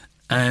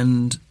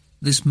 and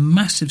this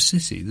massive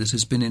city that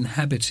has been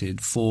inhabited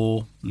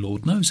for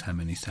Lord knows how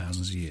many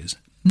thousands of years,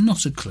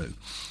 not a clue.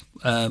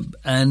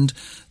 And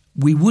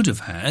we would have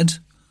had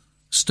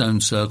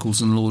stone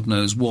circles and Lord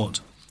knows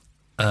what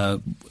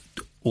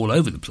all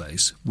over the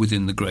place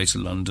within the Greater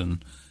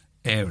London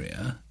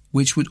area,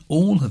 which would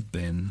all have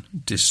been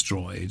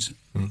destroyed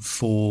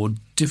for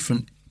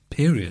different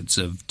periods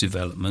of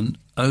development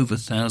over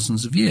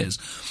thousands of years.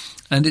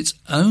 And it's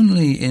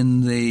only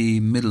in the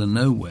middle of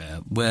nowhere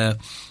where...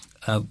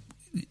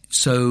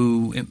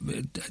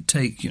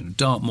 take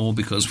Dartmoor,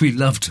 because we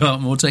love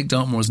Dartmoor. Take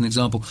Dartmoor as an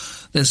example.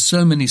 There's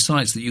so many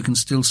sites that you can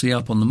still see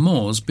up on the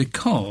moors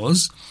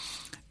because,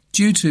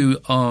 due to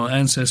our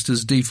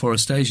ancestors'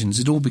 deforestations,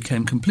 it all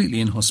became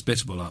completely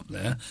inhospitable up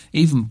there,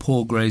 even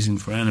poor grazing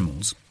for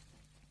animals.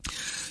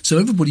 So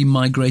everybody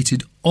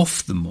migrated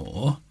off the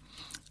moor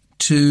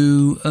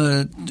to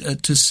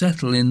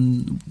settle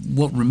in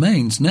what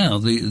remains now,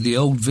 the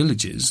old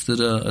villages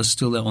that are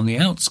still there on the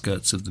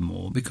outskirts of the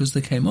moor, because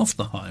they came off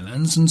the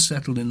highlands and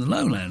settled in the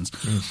lowlands.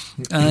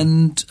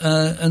 And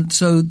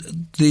so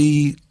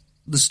the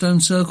stone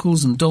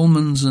circles and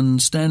dolmens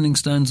and standing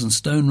stones and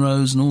stone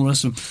rows and all the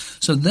rest of them,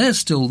 so they're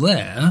still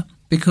there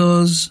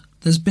because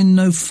there's been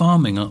no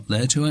farming up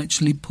there to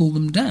actually pull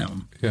them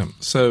down. Yeah,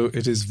 so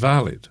it is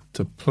valid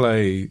to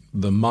play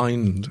the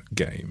mind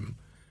game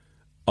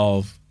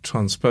of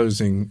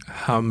transposing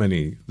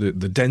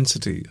the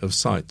density of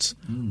sites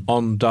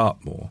on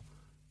Dartmoor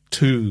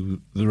to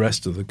the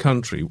rest of the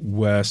country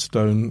where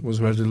stone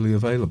was readily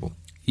available.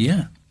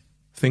 Yeah.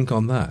 Think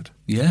on that.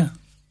 Yeah.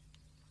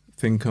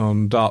 Think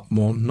on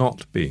Dartmoor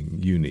not being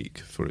unique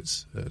for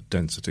its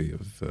density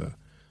of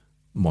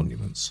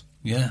monuments.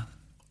 Yeah.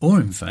 Or,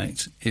 in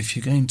fact, if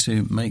you're going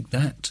to make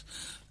that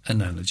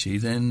analogy,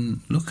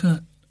 then look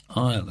at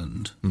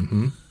Ireland.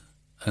 Mm-hmm.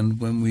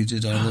 And when we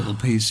did our little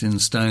piece in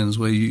Stones,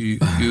 where you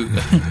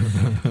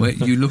where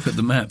you look at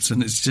the maps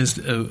and it's just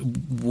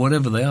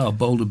whatever they are,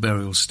 boulder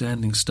burial,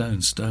 standing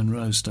stone, stone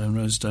row,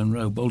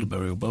 boulder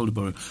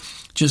burial.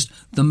 Just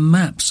the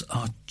maps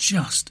are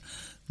just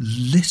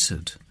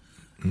littered,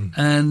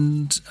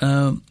 and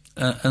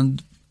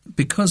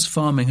because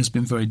farming has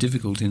been very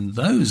difficult in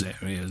those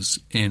areas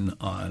in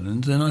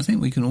Ireland, then I think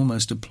we can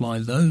almost apply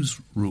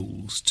those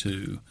rules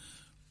to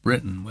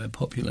Britain, where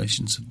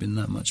populations have been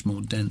that much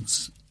more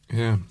dense.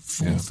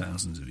 For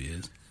thousands of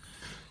years.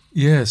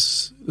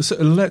 Yes. So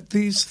let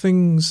these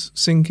things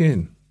sink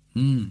in.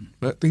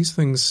 Let these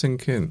things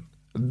sink in.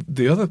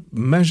 The other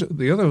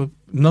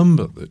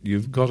number that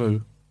you've got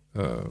to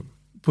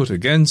put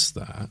against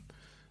that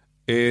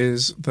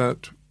is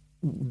that,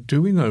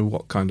 do we know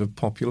what kind of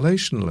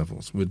population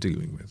levels we're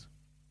dealing with?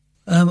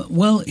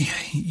 Well,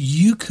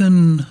 you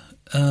can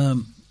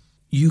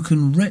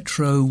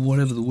retro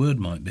whatever the word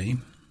might be.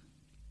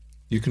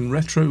 You can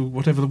retro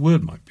whatever the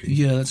word might be.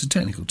 Yeah, that's a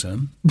technical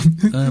term.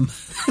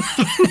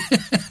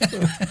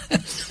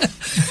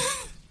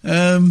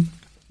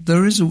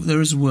 There is a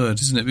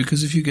word, isn't it?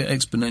 Because if you get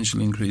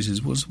exponential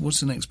increases,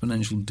 what's an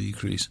exponential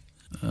decrease?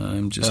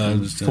 I'm just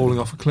falling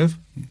off a cliff.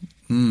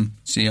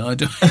 See, I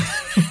don't.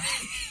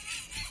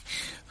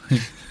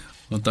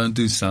 Well, don't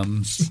do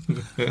sums.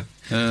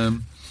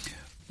 Well,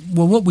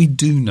 what we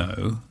do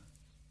know,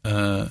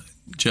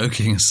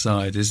 joking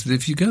aside, is that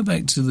if you go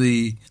back to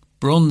the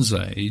Bronze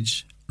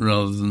Age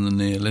rather than the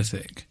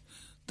Neolithic,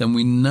 then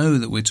we know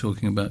that we're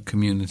talking about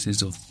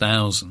communities of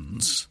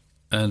thousands,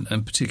 and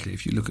particularly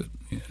if you look at,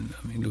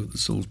 look at the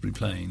Salisbury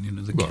Plain,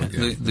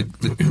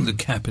 the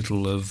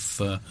capital of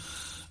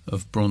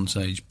Bronze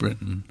Age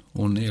Britain,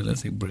 or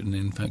Neolithic Britain,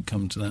 in fact,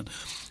 come to that.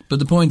 But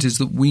the point is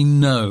that we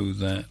know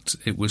that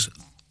it was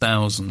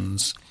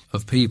thousands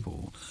of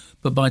people,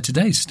 but by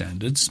today's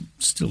standards,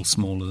 still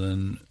smaller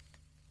than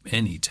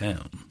any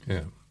town.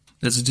 Yeah.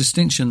 There's a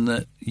distinction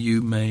that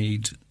you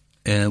made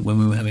when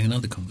we were having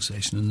another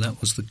conversation, and that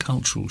was the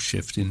cultural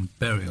shift in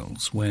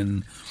burials,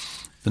 when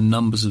the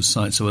numbers of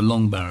sites, so a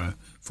long barrow,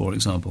 for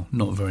example,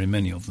 not very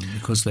many of them,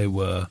 because they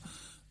were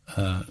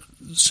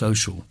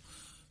social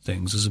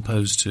things as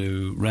opposed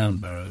to round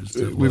barrows.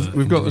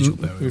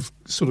 We've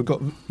sort of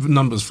got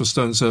numbers for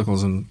stone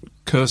circles and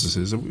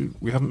cursuses.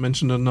 We haven't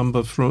mentioned a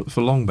number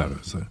for long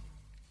barrows, though.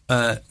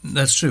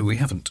 That's true, we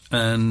haven't.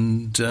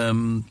 And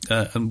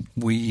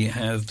we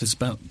have, there's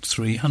about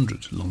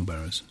 300 long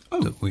barrows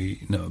that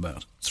we know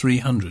about.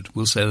 300,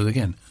 we'll say that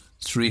again,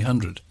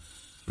 300.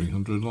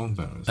 300 long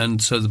barrows.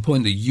 And so the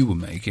point that you were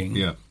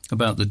making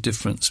about the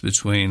difference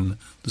between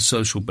the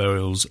social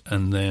burials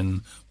and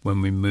then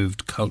when we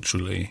moved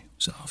culturally,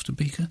 was it after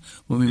Beaker?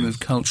 When we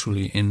moved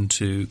culturally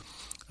into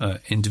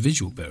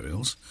individual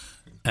burials,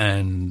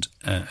 and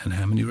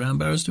how many round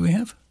barrows do we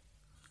have?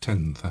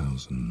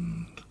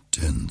 10,000.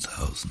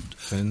 10,000.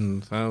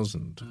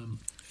 10,000.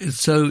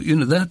 So,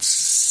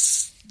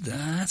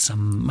 that's a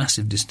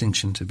massive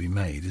distinction to be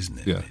made, isn't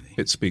it? Yeah, really?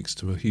 It speaks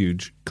to a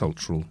huge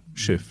cultural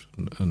shift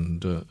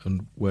and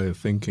way of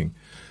thinking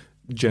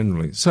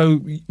generally. So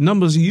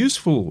numbers are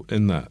useful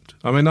in that.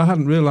 I mean, I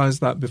hadn't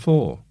realised that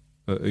before.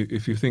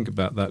 If you think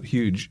about that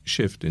huge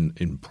shift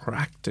in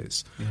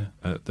practice,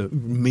 that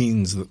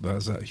means that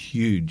there's a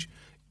huge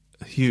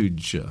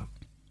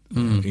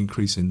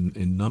increase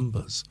in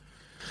numbers.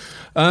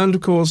 And,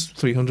 of course,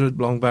 300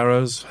 long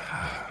barrows,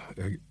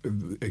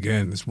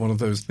 again, it's one of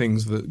those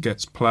things that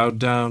gets ploughed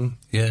down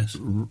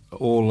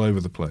all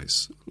over the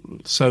place.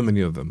 So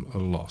many of them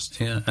are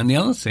lost. Yeah, and the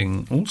other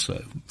thing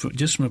also,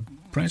 just from a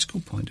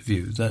practical point of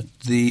view, that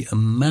the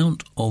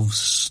amount of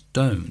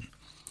stone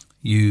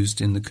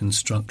used in the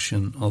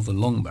construction of a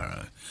long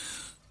barrow,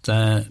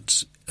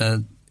 that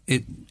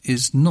it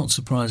is not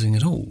surprising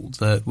at all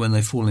that when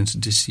they fall into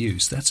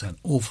disuse, that's an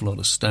awful lot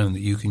of stone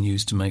that you can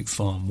use to make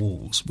farm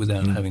walls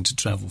without having to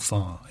travel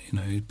far.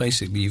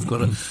 Basically, you've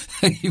got a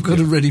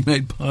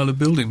ready-made pile of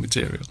building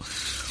material.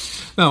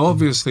 Now,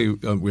 obviously,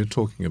 we're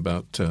talking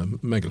about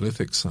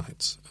megalithic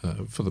sites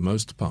for the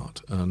most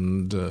part,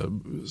 and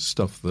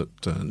stuff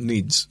that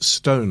needs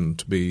stone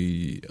to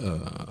be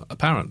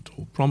apparent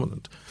or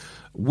prominent,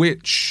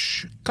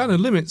 which kind of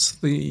limits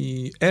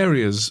the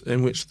areas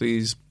in which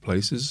these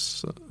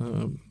places,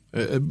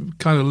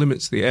 kind of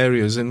limits the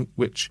areas in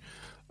which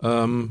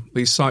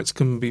these sites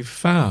can be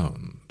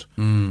found.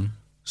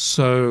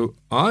 So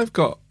I've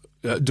got,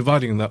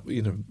 dividing that,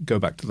 go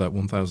back to that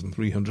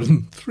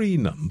 1,303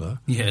 number.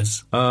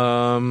 Yes.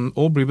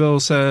 Aubrey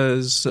Bill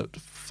says that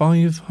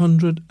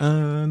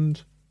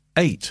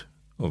 508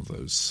 of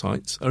those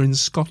sites are in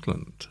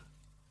Scotland.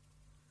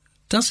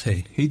 Does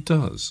he? He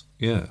does,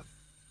 yeah.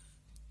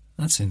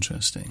 That's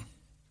interesting.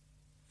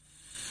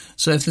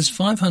 So if there's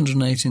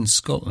 508 in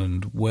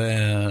Scotland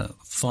where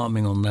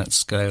farming on that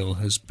scale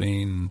has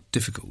been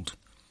difficult,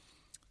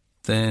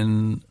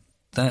 then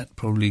that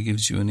probably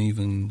gives you an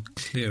even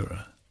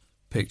clearer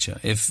picture.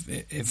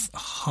 If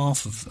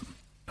half of them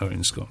are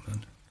in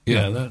Scotland,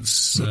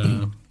 that's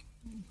interesting.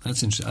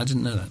 I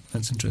didn't know that.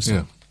 That's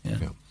interesting.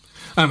 Yeah.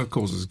 And of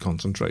course, there's a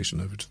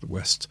concentration over to the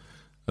west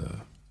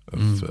of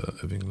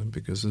England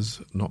because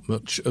there's not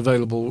much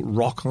available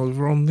rock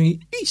over on the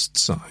east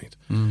side.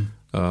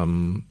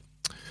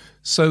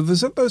 So there's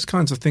those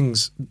kinds of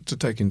things to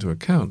take into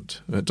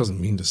account. It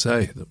doesn't mean to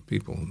say that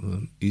people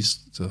in the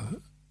east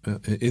of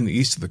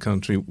the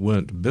country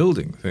weren't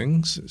building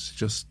things. It's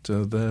just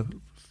they're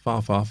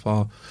far, far,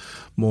 far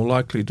more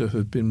likely to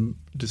have been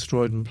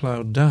destroyed and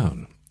ploughed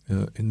down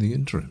in the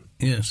interim.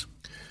 Yes.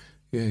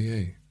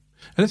 Yeah.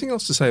 Anything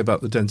else to say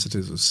about the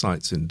densities of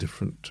sites in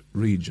different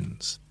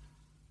regions?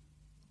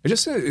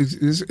 It's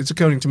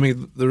occurring to me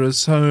that there are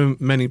so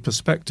many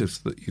perspectives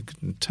that you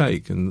can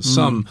take, and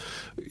some,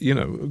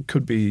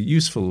 could be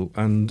useful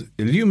and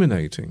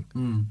illuminating.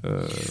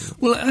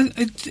 Well,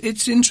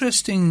 it's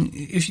interesting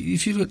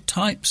if you look at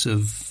types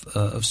of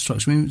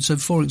structure. I mean, so,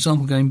 for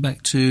example, going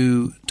back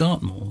to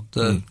Dartmoor,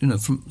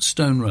 from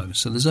stone rows.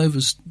 So there's over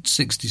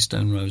 60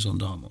 stone rows on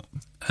Dartmoor,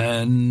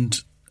 and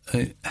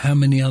how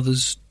many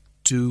others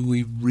do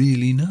we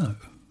really know?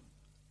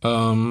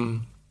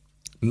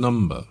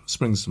 Number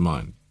springs to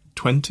mind.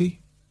 20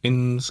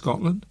 in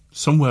Scotland,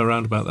 somewhere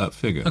around about that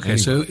figure. Okay,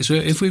 anyway. So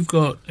if we've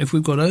got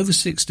over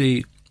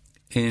 60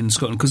 in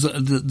Scotland, because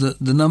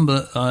the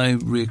number I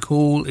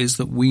recall is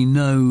that we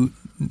know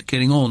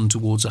getting on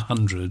towards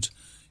 100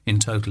 in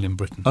total in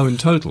Britain. Oh, in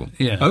total?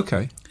 Yeah.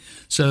 Okay.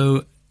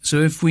 So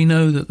if we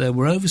know that there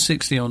were over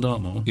 60 on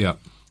Dartmoor,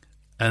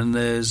 and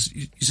there's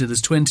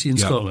 20 in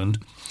Scotland,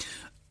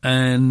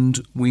 and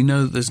we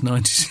know that there's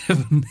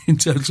 97 in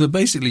total. So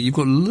basically, you've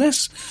got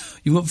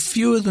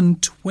fewer than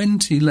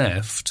 20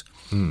 left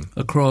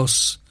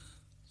across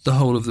the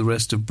whole of the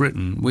rest of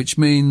Britain, which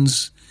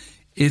means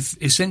if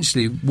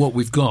essentially what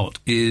we've got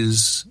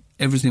is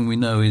everything we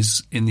know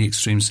is in the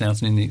extreme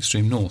south and in the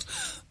extreme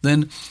north,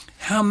 then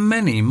how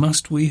many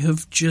must we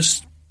have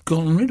just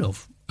gotten rid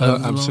of?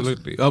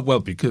 Absolutely. Well,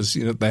 because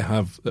they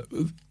have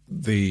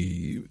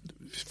the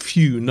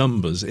few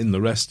numbers in the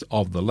rest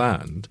of the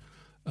land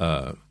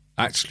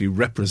actually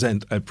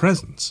represent a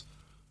presence.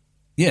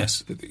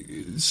 Yes,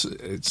 it's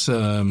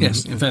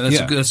yes. In fact,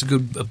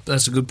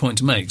 that's a good point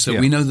to make. So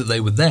we know that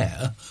they were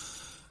there,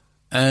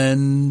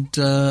 and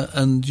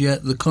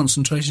yet the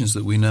concentrations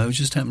that we know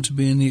just happen to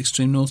be in the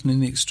extreme north and in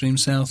the extreme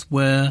south,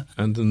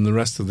 and in the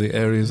rest of the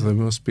areas they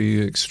must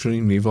be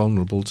extremely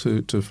vulnerable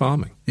to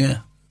farming. Yeah,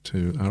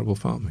 to arable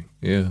farming.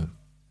 Yeah,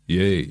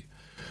 yay.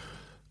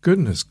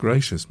 Goodness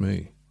gracious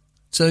me.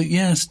 So,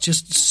 yes,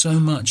 just so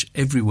much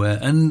everywhere.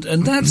 And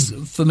that's,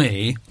 for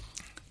me,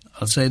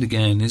 I'll say it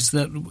again, is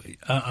that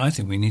I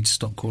think we need to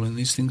stop calling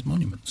these things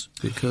monuments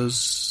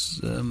because,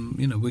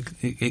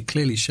 it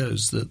clearly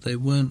shows that they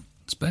weren't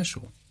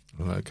special.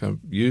 Well, I can't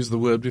use the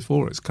word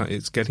before.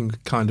 It's getting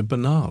kind of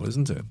banal,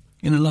 isn't it?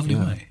 In a lovely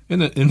way.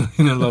 In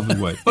a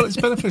lovely way. Well, it's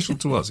beneficial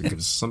to us. It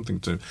gives us something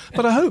to.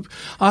 But I hope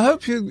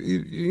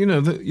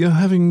that you're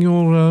having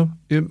your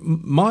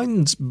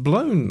minds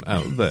blown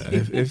out there.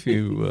 If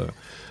you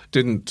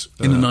didn't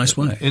in a nice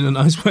way. In a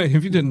nice way.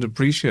 If you didn't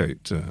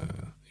appreciate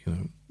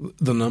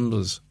the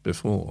numbers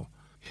before,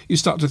 you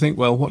start to think,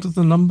 well, what do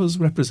the numbers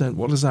represent?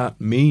 What does that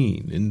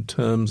mean in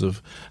terms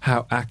of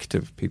how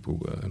active people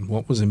were and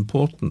what was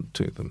important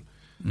to them?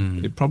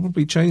 It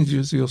probably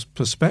changes your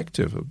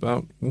perspective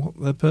about what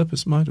their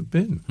purpose might have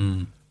been.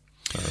 Do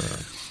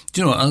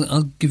you know what?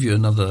 I'll give you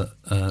another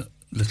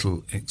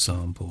little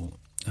example,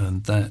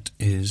 and this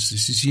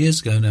is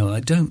years ago now.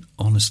 I don't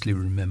honestly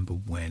remember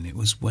when. It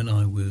was when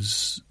I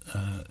was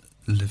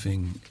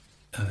living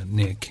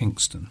near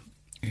Kingston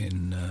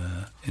in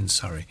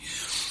Surrey.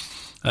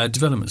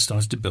 Development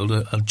started to build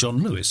a John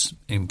Lewis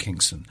in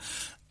Kingston.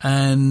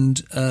 And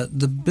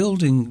the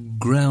building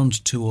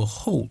ground to a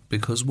halt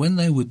because when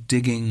they were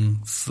digging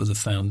for the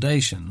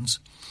foundations,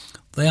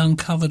 they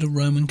uncovered a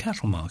Roman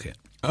cattle market.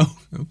 Oh,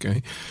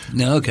 okay.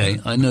 Now,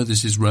 I know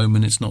this is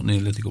Roman, it's not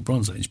Neolithic or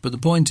Bronze Age, but the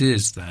point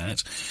is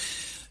that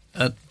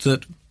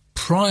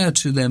prior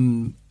to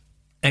them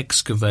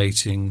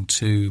excavating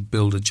to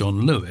build a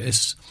John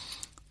Lewis,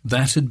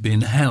 that had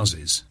been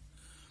houses.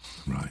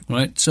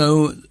 Right.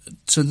 So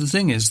the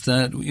thing is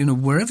that,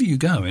 wherever you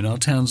go in our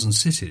towns and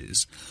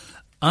cities,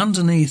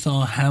 underneath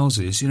our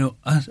houses,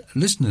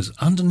 listeners,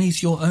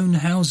 underneath your own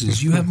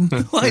houses, you have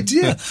no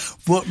idea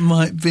what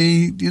might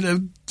be,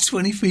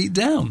 20 feet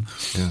down.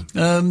 Yeah.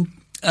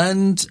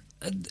 And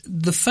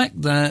the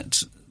fact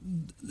that,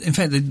 in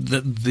fact,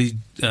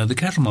 the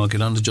cattle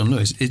market under John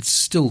Lewis, it's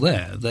still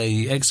there.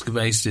 They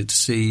excavated it to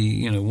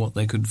see, what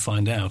they could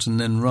find out,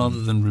 and then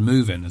rather than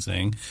remove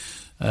anything,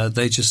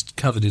 they just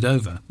covered it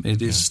over.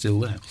 It is still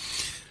there.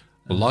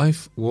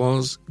 Life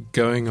was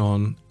going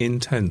on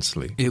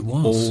intensely. It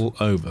was. All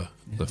over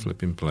the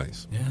flipping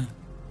place. Yeah.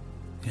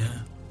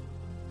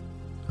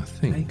 I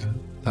think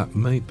that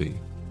may be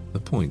the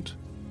point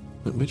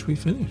at which we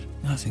finish.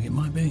 I think it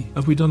might be.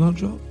 Have we done our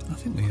job? I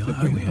think we are. I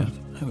hope we have.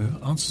 I hope we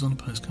have. Answers on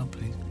the postcard,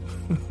 please.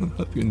 I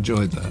hope you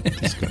enjoyed that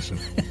discussion.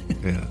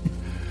 Yeah.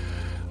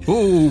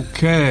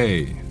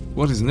 Okay.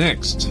 What is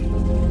next?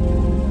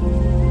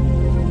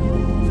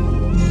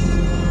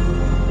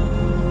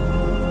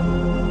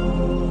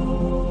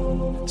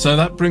 So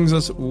that brings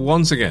us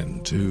once again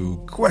to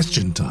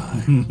question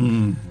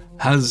time.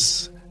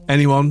 Has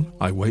anyone,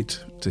 I wait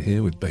to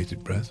hear with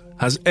bated breath,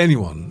 has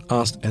anyone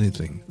asked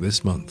anything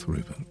this month,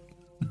 Reuben?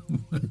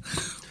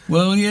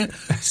 Well, yeah,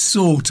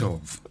 sort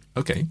of.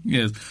 Okay.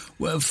 Yes.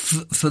 Well,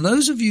 for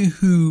those of you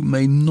who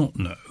may not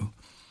know,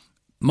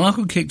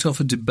 Michael kicked off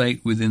a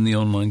debate within the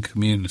online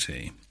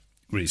community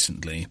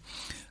recently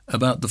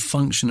about the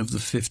function of the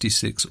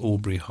 56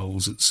 Aubrey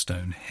holes at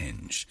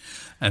Stonehenge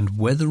and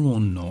whether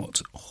or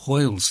not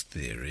Hoyle's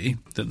theory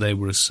that they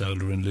were a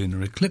solar and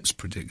lunar eclipse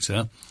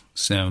predictor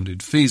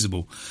sounded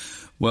feasible.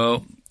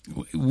 Well,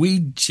 we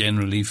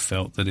generally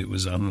felt that it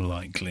was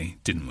unlikely,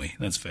 didn't we?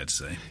 That's fair to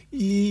say.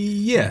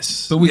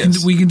 Yes. But we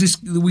can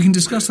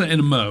discuss that in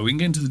a mo. We can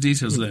get into the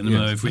details of that in a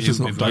mo. If we just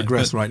not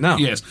digress right now.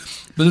 Yes.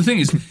 But the thing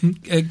is,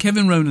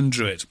 Kevin Ronan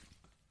Druitt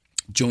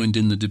joined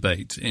in the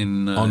debate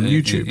on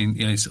YouTube.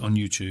 On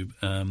YouTube,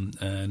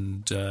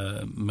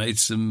 and made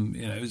some.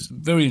 It was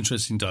very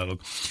interesting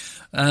dialogue,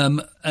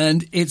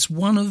 and it's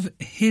one of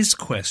his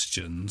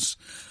questions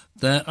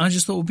that I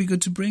just thought would be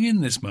good to bring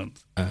in this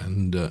month.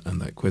 And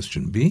that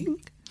question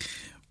being,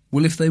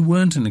 well, if they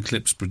weren't an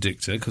eclipse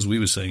predictor, because we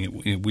were saying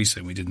it, we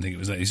said we didn't think it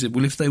was that. He said,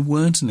 well, if they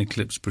weren't an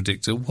eclipse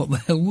predictor, what the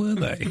hell were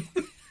they?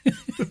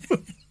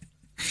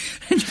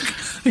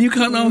 And you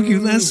can't argue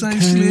that's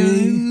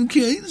actually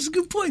okay. That's a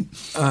good point.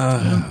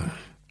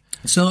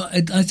 So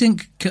I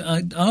think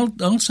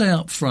I'll say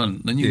up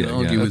front, then you can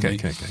argue with me.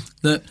 Okay.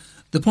 That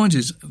the point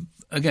is,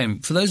 again,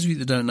 for those of you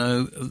that don't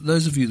know,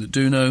 those of you that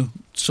do know,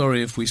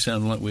 sorry if we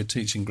sound like we're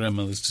teaching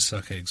grandmothers to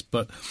suck eggs,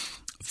 but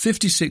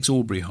 56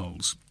 Aubrey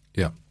holes.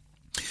 Yeah.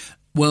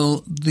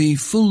 Well, the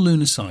full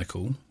lunar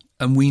cycle,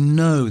 and we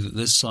know that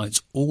there's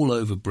sites all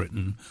over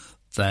Britain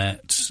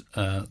that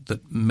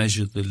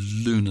measure the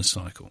lunar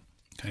cycle.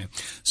 Okay,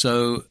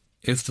 so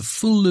if the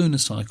full lunar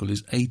cycle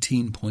is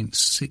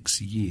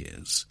 18.6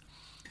 years,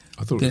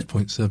 I thought it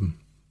was 0.7.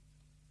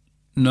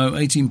 No,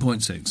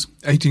 18.6.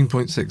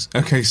 18.6.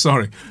 Okay,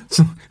 sorry.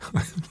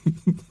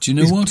 Do you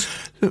know what?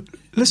 Look,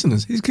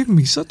 listeners, he's giving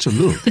me such a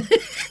look.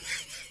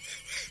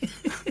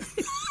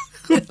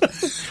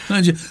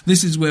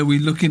 This is where we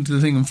look into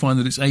the thing and find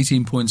that it's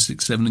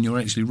 18.67 and you're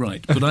actually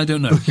right, but I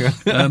don't know.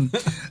 But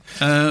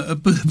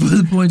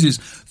the point is,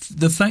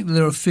 the fact that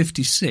there are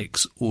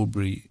 56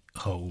 Aubrey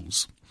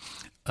holes,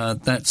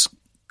 that's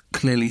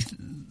clearly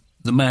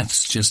the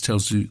maths just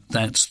tells you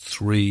that's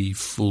 3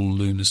 full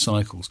lunar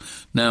cycles.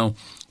 Now,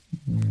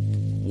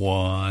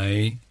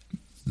 why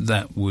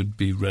that would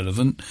be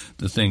relevant?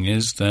 The thing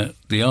is that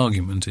the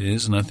argument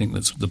is, and I think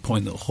that's the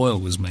point that Hoyle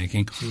was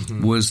making,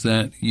 was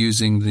that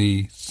using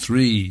the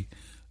 3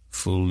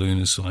 full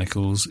lunar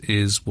cycles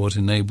is what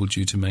enabled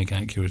you to make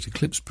accurate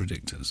eclipse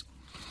predictors.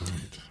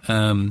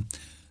 Right.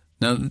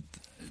 Now,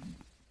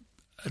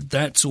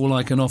 that's all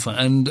I can offer.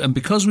 And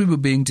because we were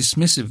being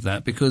dismissive of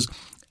that, because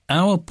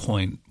our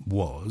point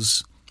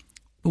was,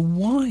 but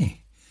why?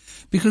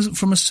 Because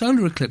from a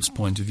solar eclipse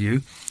point of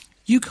view,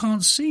 you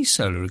can't see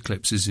solar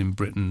eclipses in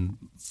Britain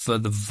for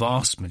the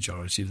vast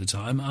majority of the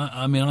time.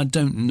 I mean, I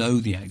don't know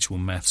the actual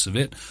maths of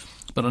it,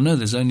 but I know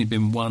there's only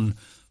been one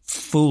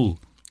full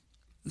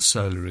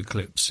solar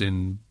eclipse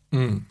in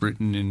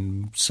Britain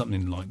in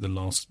something like the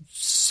last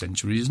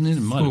century, isn't it?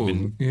 It might have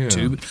been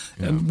 2.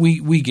 But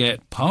we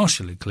get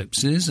partial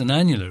eclipses and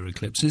annular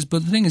eclipses,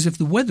 but the thing is, if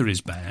the weather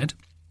is bad,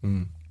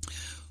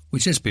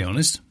 which, let's be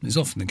honest, is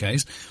often the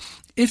case,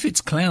 if it's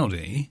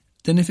cloudy,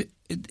 then if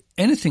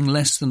anything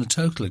less than a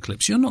total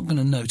eclipse, you're not going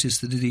to notice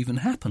that it even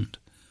happened,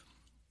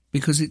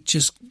 because it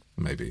just...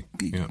 Maybe,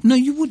 yeah. No,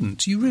 you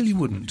wouldn't. You really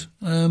wouldn't.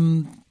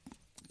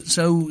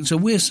 So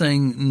we're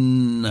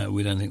saying, no,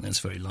 we don't think that's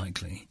very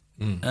likely.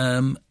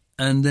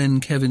 And then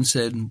Kevin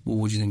said, well,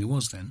 what do you think it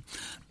was then?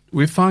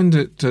 We find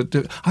it...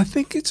 I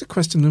think it's a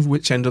question of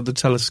which end of the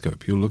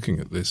telescope you're looking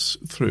at this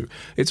through.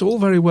 It's all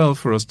very well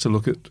for us to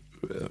look at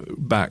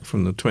back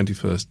from the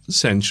 21st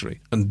century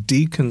and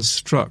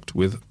deconstruct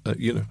with,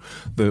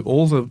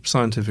 all the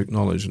scientific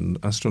knowledge and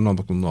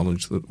astronomical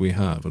knowledge that we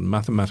have and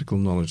mathematical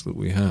knowledge that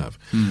we have.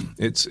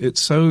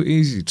 It's so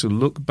easy to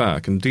look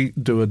back and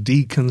do a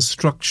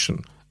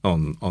deconstruction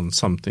on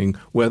something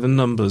where the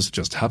numbers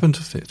just happen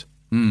to fit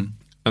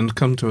and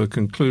come to a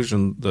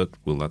conclusion that,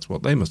 well, that's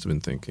what they must have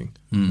been thinking.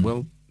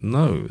 Well,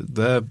 no,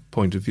 their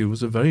point of view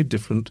was a very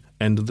different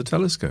end of the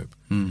telescope.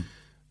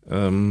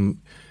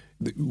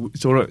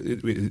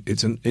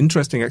 It's an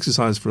interesting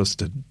exercise for us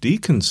to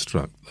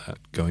deconstruct that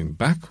going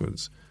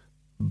backwards,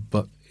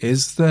 but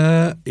is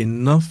there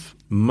enough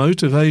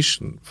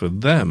motivation for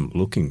them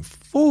looking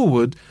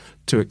forward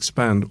to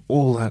expand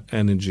all that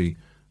energy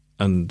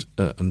and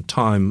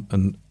time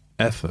and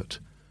effort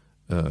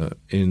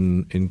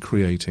in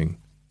creating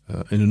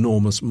an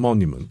enormous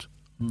monument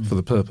for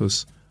the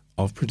purpose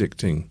of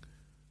predicting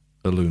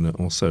a lunar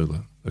or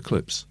solar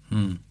eclipse?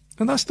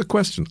 And that's the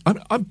question.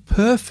 I'm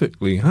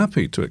perfectly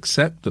happy to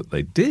accept that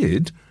they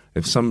did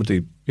if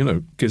somebody,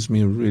 gives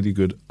me a really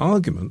good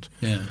argument.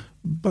 Yeah.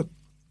 But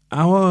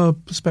our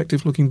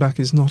perspective looking back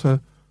is not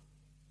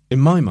in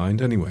my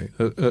mind anyway,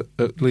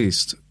 at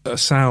least, a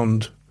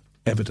sound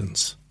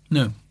evidence.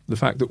 No. The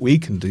fact that we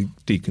can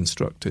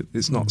deconstruct it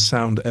is not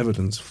sound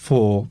evidence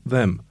for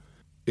them.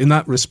 In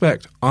that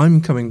respect,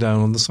 I'm coming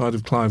down on the side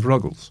of Clive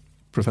Ruggles,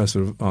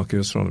 Professor of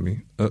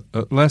Archaeoastronomy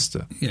at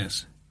Leicester.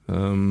 Yes.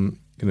 Who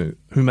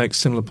makes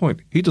similar point.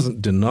 He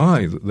doesn't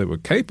deny that they were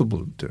capable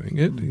of doing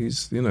it.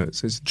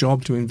 It's his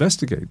job to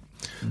investigate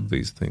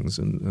these things,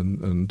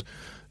 and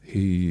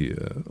he,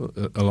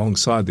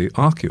 alongside the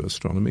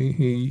archaeoastronomy,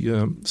 he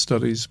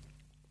studies.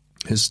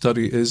 His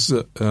study is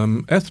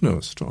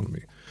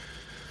ethnoastronomy.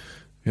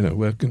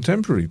 Where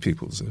contemporary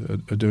peoples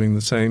are doing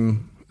the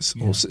same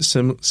or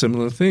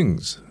similar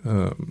things.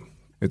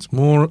 It's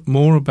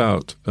more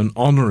about an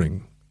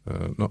honouring,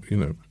 not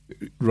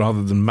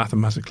rather than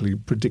mathematically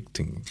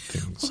predicting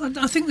things. Well,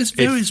 I think there's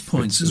various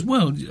points as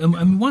well.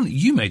 One,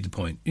 you made the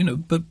point,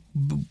 but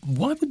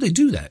why would they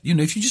do that?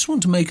 If you just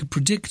want to make a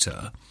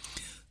predictor,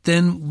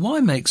 then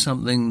why make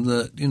something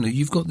that,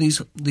 you've got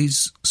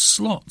these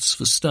slots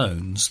for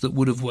stones that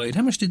would have weighed,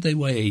 how much did they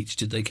weigh each?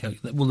 Did they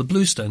calculate? Well, the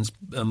blue stones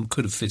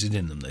could have fitted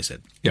in them, they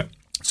said. Yeah.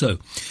 So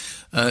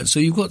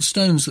you've got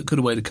stones that could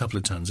have weighed a couple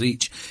of tons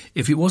each.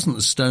 If it wasn't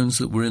the stones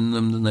that were in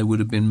them, then they would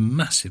have been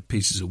massive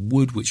pieces of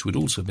wood, which would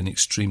also have been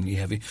extremely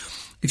heavy.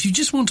 If you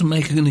just want to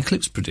make an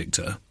eclipse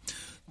predictor,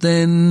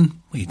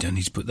 then you don't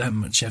need to put that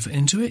much effort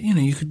into it.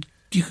 You could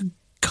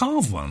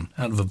carve one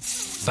out of a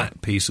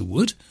fat piece of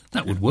wood.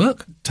 That would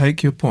work.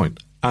 Take your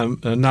point.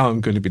 Now I'm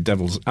going to be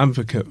devil's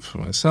advocate for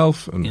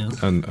myself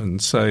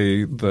and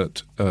say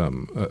that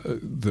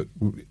that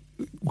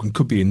one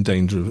could be in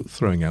danger of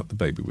throwing out the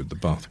baby with the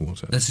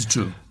bathwater. That is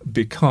true.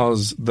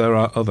 Because there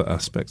are other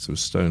aspects of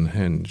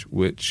Stonehenge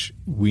which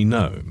we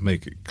know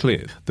make it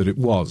clear that it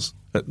was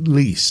at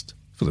least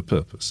for the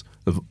purpose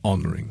of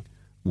honouring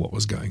what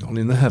was going on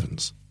in the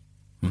heavens.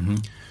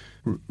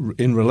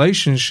 In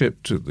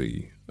relationship to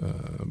the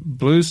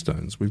blue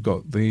stones, we've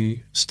got the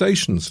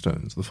station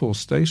stones, the 4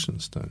 station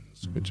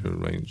stones, which are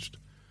arranged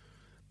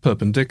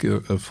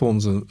perpendicular,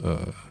 forms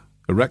a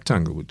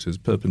rectangle which is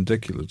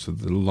perpendicular to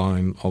the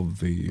line of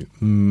the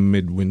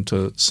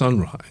midwinter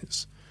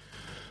sunrise.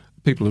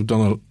 People have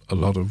done a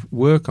lot of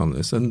work on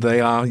this, and they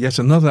are yet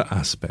another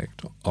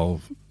aspect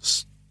of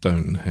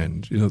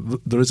Stonehenge.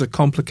 There is a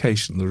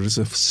complication, there is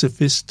a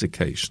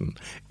sophistication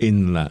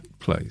in that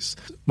place.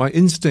 My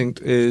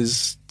instinct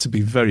is to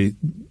be very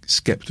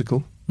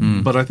sceptical,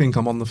 but I think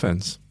I'm on the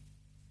fence.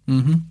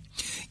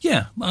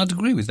 Yeah, I'd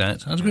agree with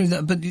that.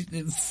 But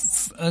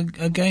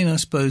again, I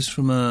suppose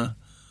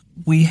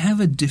we have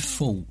a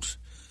default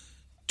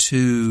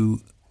to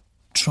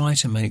try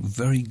to make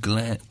very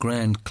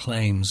grand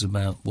claims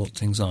about what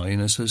things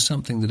are. So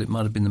something that it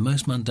might have been the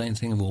most mundane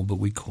thing of all, but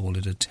we call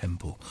it a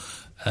temple.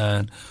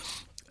 And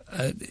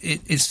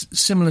it's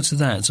similar to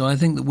that. So I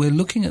think that we're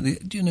looking at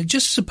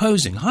just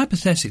supposing,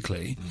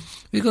 hypothetically,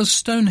 because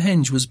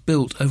Stonehenge was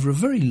built over a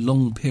very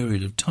long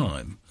period of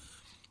time,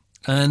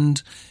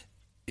 and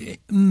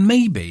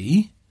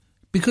maybe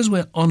because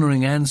we're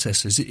honouring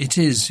ancestors, it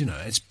is,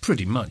 it's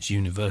pretty much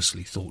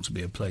universally thought to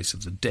be a place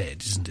of the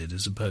dead, isn't it,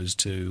 as opposed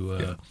to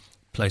a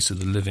place of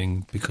the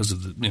living, because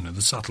of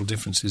the subtle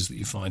differences that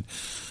you find.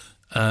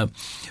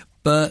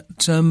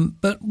 But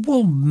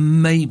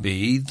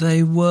maybe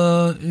they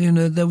were,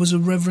 there was a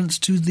reverence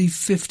to the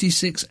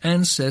 56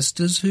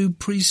 ancestors who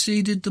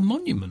preceded the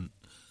monument.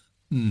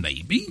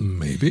 Maybe.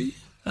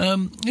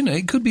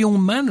 It could be all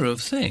manner of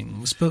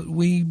things, but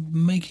we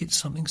make it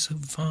something so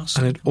vast.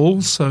 And it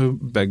also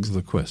begs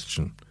the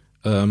question.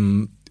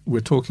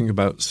 We're talking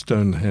about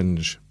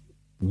Stonehenge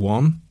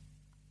 1.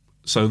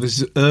 So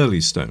this is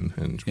early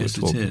Stonehenge we're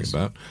talking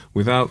about,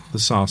 without the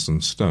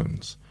sarsen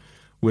stones.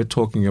 We're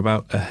talking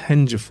about a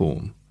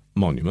hengiform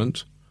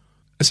monument,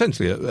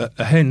 essentially a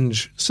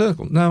henge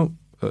circle. Now,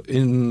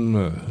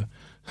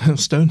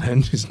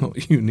 Stonehenge is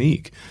not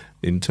unique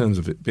in terms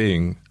of it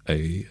being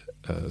a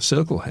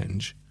circle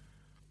henge.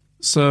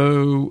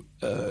 So,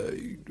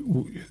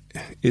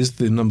 is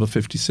the number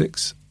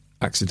 56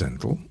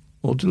 accidental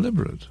or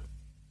deliberate?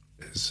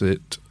 Is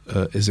it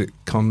a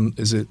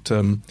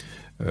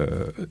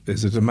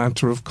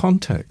matter of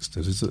context?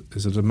 Is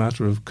it a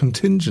matter of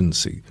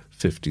contingency?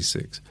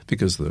 56,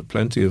 because there are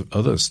plenty of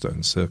other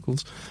stone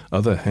circles,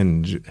 other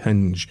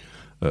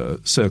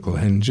circle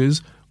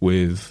henges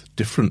with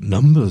different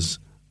numbers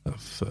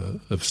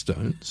of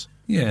stones.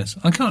 Yes,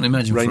 I can't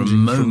imagine for a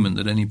moment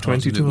that any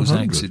part of it was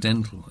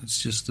accidental.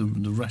 It's just the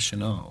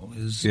rationale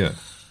is. Yeah.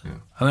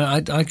 I mean,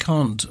 I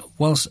can't.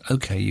 Whilst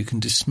you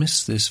can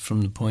dismiss this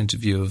from the point of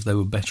view of they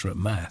were better at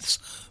maths,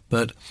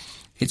 but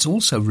it's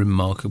also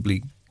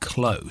remarkably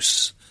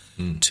close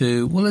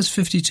to. Well, there's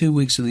 52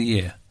 weeks of the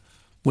year.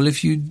 Well,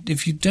 if you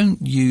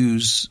don't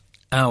use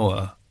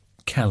our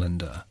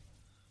calendar,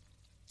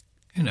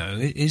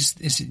 is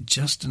it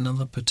just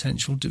another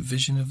potential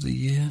division of the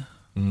year?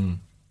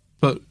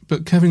 But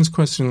Kevin's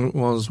question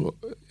was,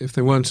 if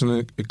they weren't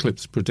an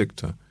eclipse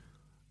predictor,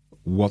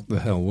 what the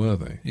hell were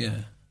they?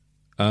 Yeah.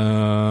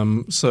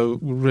 So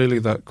really,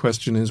 that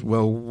question is,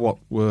 well, what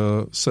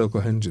were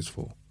circle henges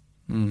for?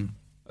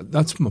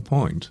 That's my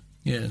point.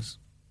 Yes.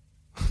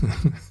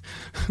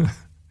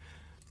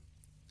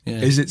 Yeah.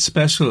 Is it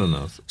special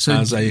enough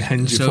as a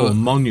hengiform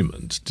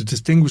monument to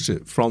distinguish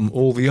it from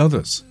all the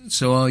others?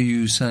 So are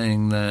you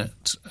saying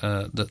that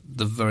that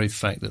the very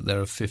fact that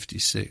there are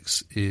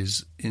 56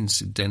 is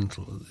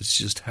incidental? It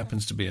just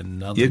happens to be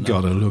another You've got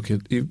to look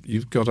at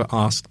you've got to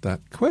ask that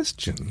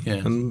question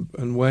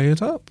and weigh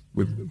it up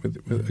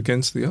with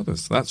against the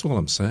others. That's all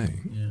I'm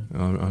saying. Yeah.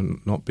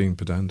 I'm not being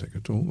pedantic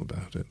at all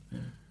about it. Yeah.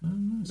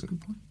 No, that's a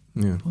good point.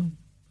 Yeah. Good point.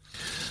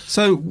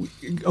 So,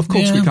 of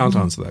course, we can't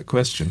answer that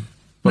question.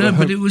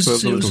 But it was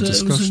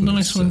a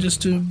nice one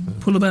just to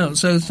pull about.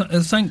 So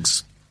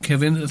thanks,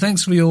 Kevin.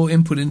 Thanks for your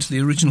input into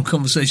the original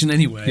conversation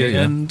anyway.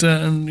 Yeah. And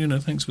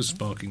thanks for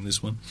sparking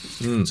this one.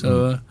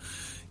 So,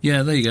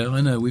 there you go.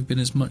 I know we've been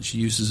as much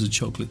use as a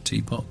chocolate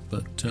teapot,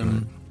 but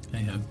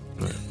hey-ho.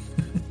 Right.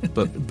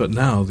 But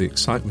now the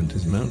excitement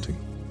is mounting.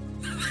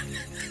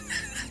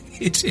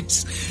 It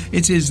is.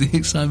 The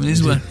excitement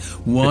is.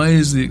 Why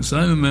is the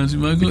excitement mounting,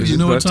 Michael? Because you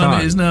know what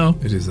time it is now.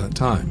 It is that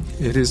time.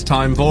 It is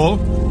time for...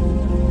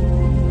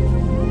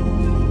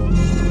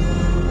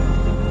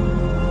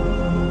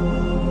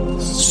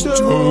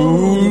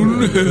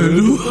 Stonehead.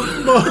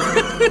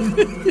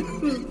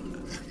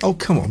 Oh,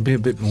 come on, be a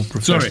bit more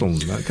professional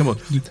than that. Come on.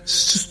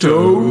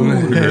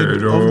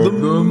 Stonehead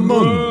of the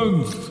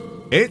month.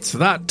 It's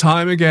that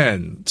time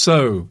again.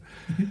 So,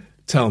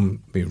 tell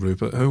me,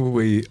 Rupert, who are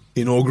we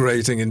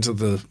inaugurating into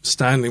the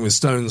Standing with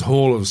Stones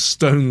Hall of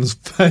Stones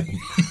fame?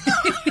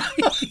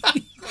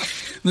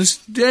 The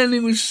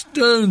Standing with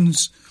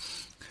Stones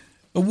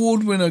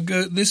award winner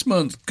this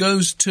month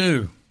goes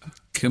to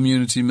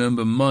community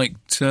member Mike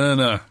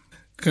Turner.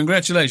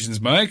 Congratulations,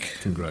 Mike.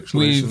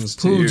 Congratulations.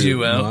 We've pulled to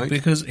you out Mike.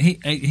 because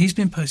he's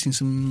been posting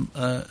some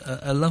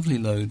a lovely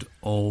load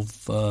of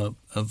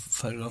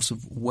photographs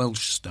of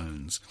Welsh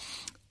stones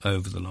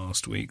over the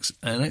last weeks,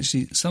 and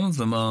actually some of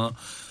them are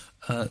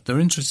they're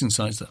interesting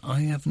sites that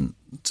I haven't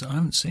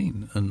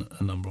seen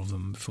a number of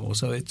them before.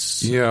 So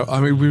it's we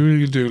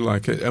really do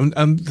like it,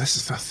 and this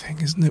is the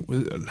thing, isn't it?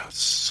 With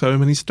so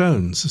many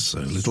stones, so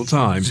little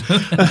time.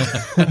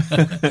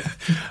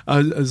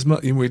 As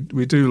much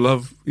we do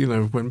love,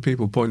 when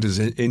people point us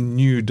in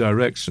new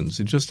directions.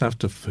 You just have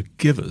to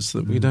forgive us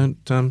that we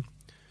don't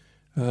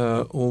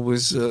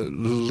always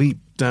leap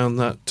down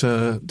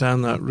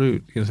that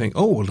route. You think,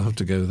 oh, we'll have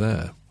to go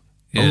there.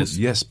 Yes,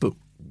 yes, but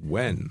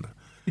when?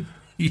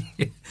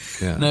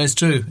 Yeah. No, it's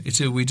true. It's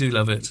true. We do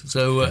love it.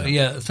 So,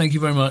 thank you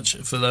very much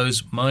for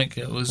those, Mike.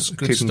 It was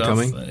good Keep them stuff.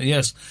 coming.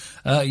 Yes.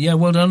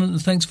 Well done,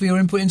 and thanks for your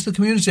input into the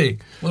community.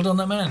 Well done,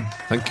 that man.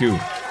 Thank you.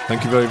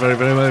 Thank you very, very,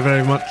 very, very,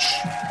 very much.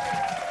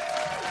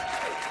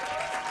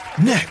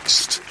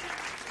 Next.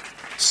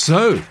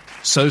 So.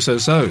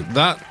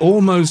 That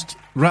almost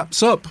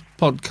wraps up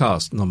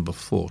podcast number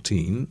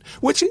 14,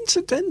 which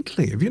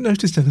incidentally, have you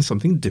noticed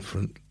something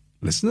different,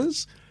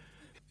 listeners?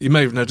 You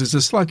may have noticed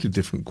a slightly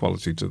different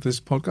quality to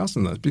this podcast,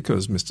 and that's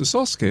because Mr.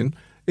 Soskin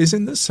is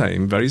in the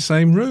very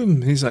same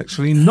room. He's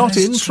actually not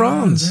in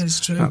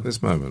France at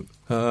this moment.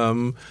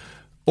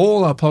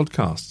 All our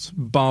podcasts,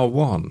 bar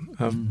one,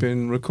 have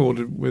been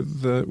recorded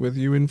with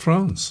you in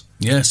France.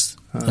 Yes,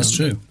 that's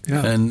true.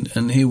 Yeah.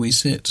 And here we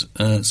sit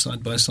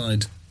side by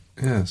side.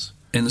 Yes.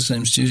 In the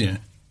same studio.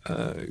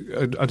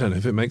 I don't know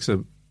if it makes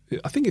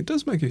I think it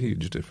does make a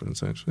huge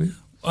difference, actually.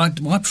 I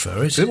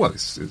prefer it. Well,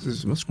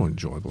 it's much more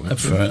enjoyable. I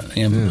prefer it.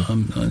 Yeah.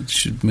 I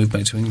should move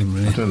back to England,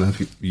 really. I don't know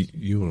if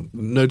you are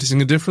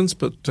noticing a difference,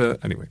 but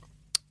anyway.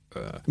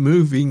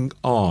 Moving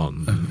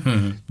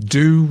on.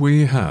 Do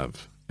we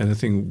have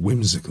anything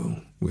whimsical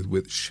with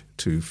which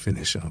to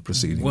finish our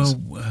proceedings?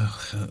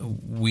 Well,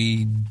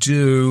 we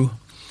do.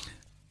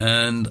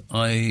 And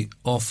I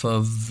offer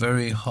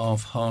very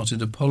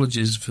half-hearted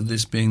apologies for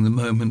this being the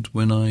moment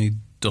when I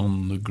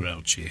don the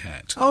grouchy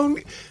hat. Oh,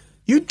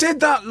 you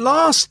did that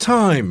last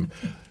time.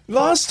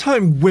 Last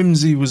time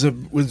Whimsy was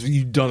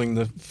you donning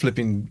the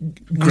flipping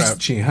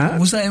grouchy hat.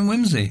 Was that in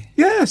Whimsy?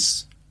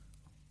 Yes.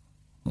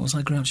 What was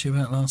I grouchy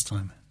about last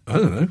time? I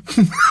don't know.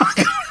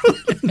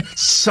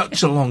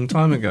 Such a long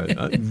time ago.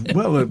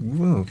 Well, at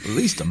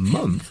least a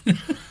month.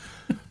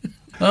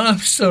 I'm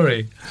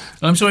sorry,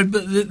 but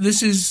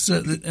this is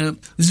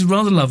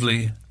rather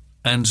lovely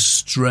and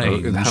strange. Oh,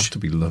 it'd have to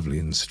be lovely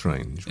and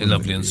strange.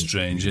 Lovely and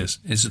strange, yes.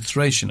 It's a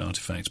Thracian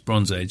artefact,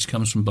 Bronze Age,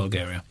 comes from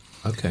Bulgaria.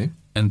 Okay.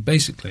 And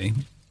basically,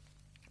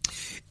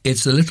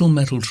 it's a little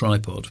metal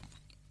tripod,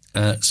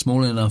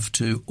 small enough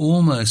to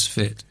almost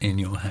fit in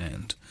your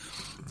hand.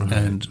 Right.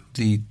 And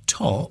the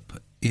top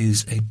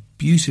is a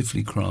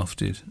beautifully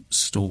crafted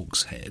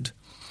stork's head.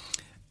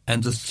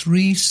 And the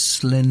 3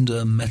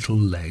 slender metal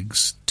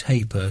legs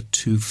taper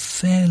to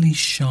fairly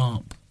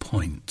sharp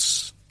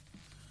points.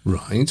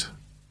 Right.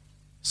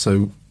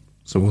 So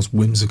what's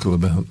whimsical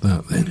about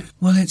that, then?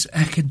 Well, it's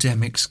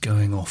academics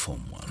going off on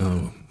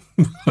one.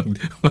 Oh.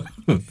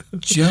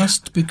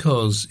 Just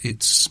because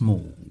it's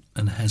small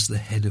and has the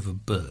head of a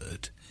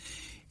bird,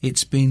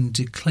 it's been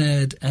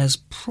declared as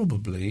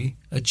probably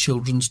a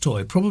children's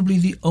toy, probably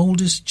the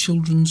oldest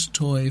children's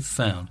toy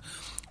found.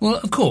 Well,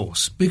 of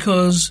course,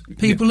 because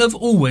people have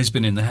always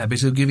been in the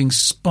habit of giving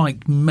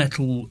spiked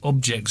metal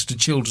objects to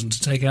children to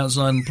take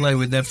outside and play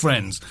with their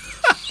friends.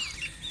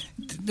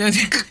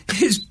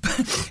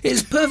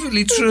 It's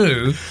perfectly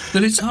true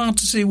that it's hard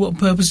to see what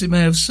purpose it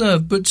may have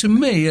served, but to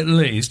me, at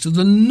least,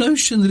 the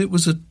notion that it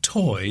was a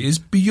toy is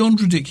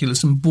beyond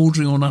ridiculous and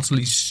bordering on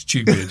utterly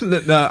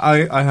stupid. No,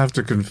 I have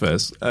to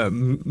confess,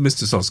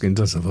 Mr. Soskin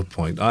does have a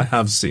point. I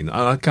have seen it,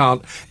 and I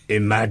can't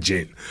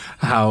imagine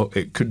how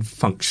it could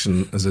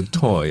function as a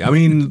toy. I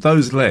mean,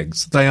 those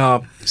legs, they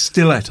are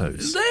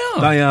stilettos.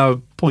 They are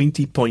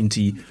pointy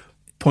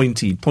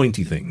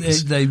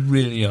things. They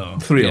really are.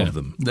 3 of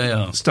them. They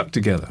are. Stuck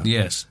together.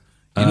 Yes.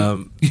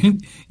 You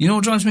know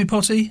what drives me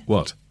potty?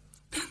 What?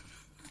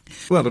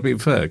 Well, to be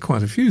fair,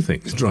 quite a few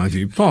things drive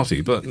you potty,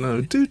 but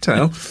no, do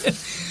tell.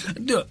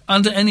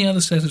 Under any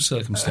other set of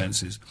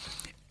circumstances,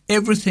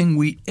 everything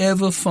we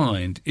ever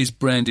find is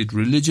branded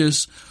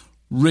religious,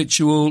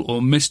 ritual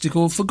or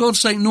mystical. For God's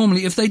sake,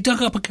 normally, if they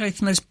dug up a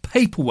Caithness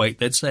paperweight,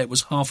 they'd say it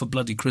was half a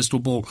bloody crystal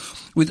ball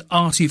with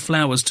arty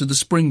flowers to the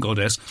spring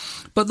goddess.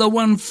 But the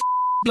one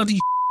bloody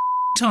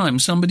time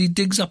somebody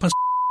digs up a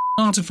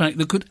artefact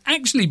that could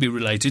actually be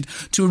related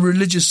to a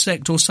religious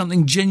sect or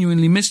something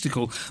genuinely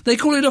mystical, they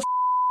call it a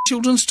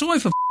children's toy,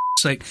 for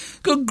sake.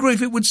 Good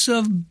grief, it would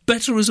serve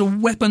better as a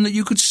weapon that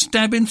you could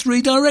stab in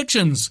 3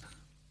 directions.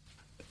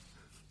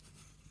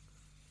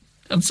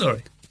 I'm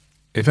sorry.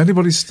 If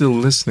anybody's still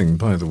listening,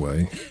 by the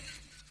way,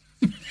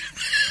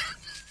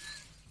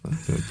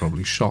 they're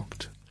probably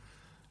shocked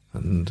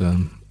and,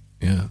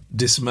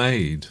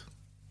 dismayed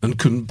and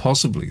couldn't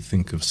possibly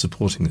think of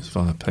supporting us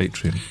via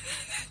Patreon.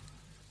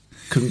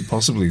 Couldn't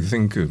possibly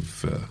think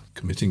of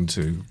committing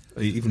to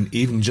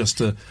even just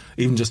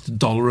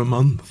 $1 a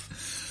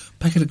month.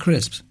 Packet of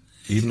crisps.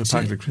 Even a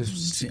packet of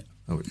crisps. Yeah.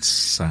 Oh, it's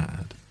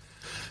sad.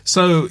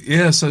 So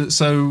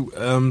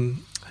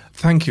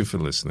thank you for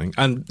listening.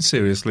 And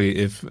seriously,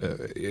 if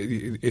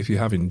you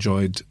have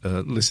enjoyed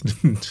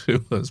listening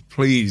to us,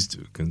 please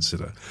do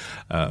consider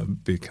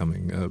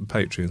becoming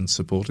Patreon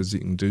supporters. You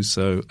can do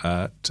so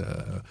at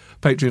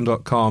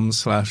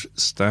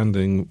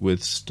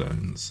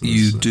patreon.com/standingwithstones.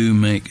 You do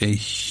make a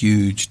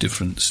huge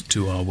difference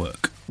to our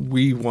work.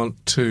 We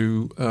want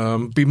to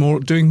be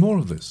doing more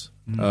of this.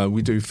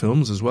 We do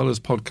films as well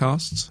as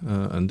podcasts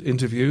and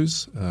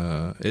interviews.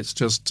 It's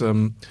just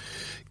the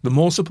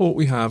more support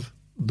we have,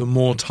 the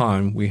more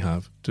time we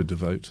have to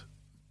devote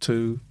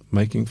to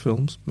making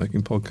films,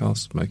 making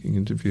podcasts, making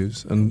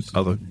interviews, and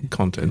other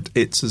content.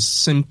 It's as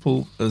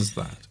simple as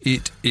that.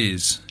 It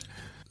is.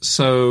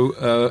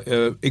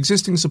 So,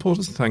 existing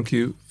supporters, thank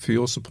you for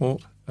your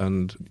support.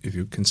 And if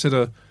you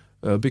consider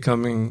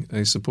becoming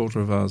a supporter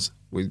of ours,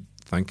 we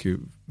thank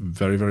you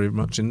very, very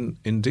much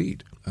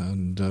indeed.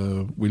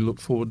 And we look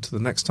forward to the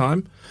next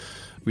time.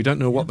 We don't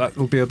know what that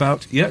will be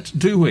about yet,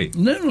 do we?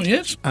 No, not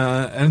yet.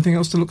 Anything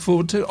else to look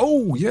forward to?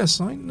 Oh, yes,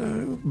 I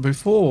know.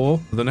 Before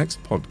the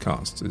next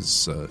podcast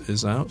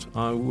is out,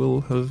 I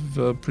will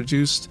have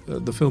produced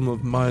the film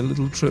of my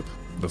little trip,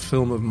 the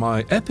film of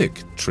my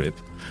epic trip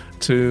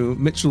to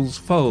Mitchell's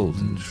Fold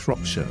in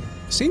Shropshire.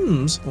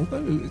 Seems,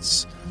 although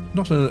it's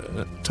not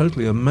a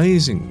totally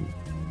amazing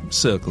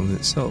circle in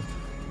itself,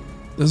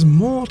 there's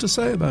more to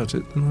say about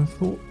it than I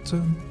thought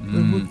there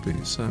would be.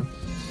 So,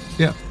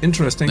 yeah,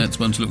 interesting. That's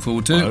one to look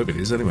forward to. I hope it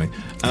is, anyway.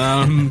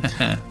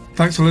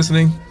 Thanks for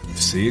listening.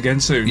 See you again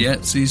soon.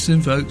 Yeah, see you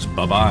soon, folks.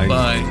 Bye-bye.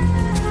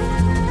 Bye.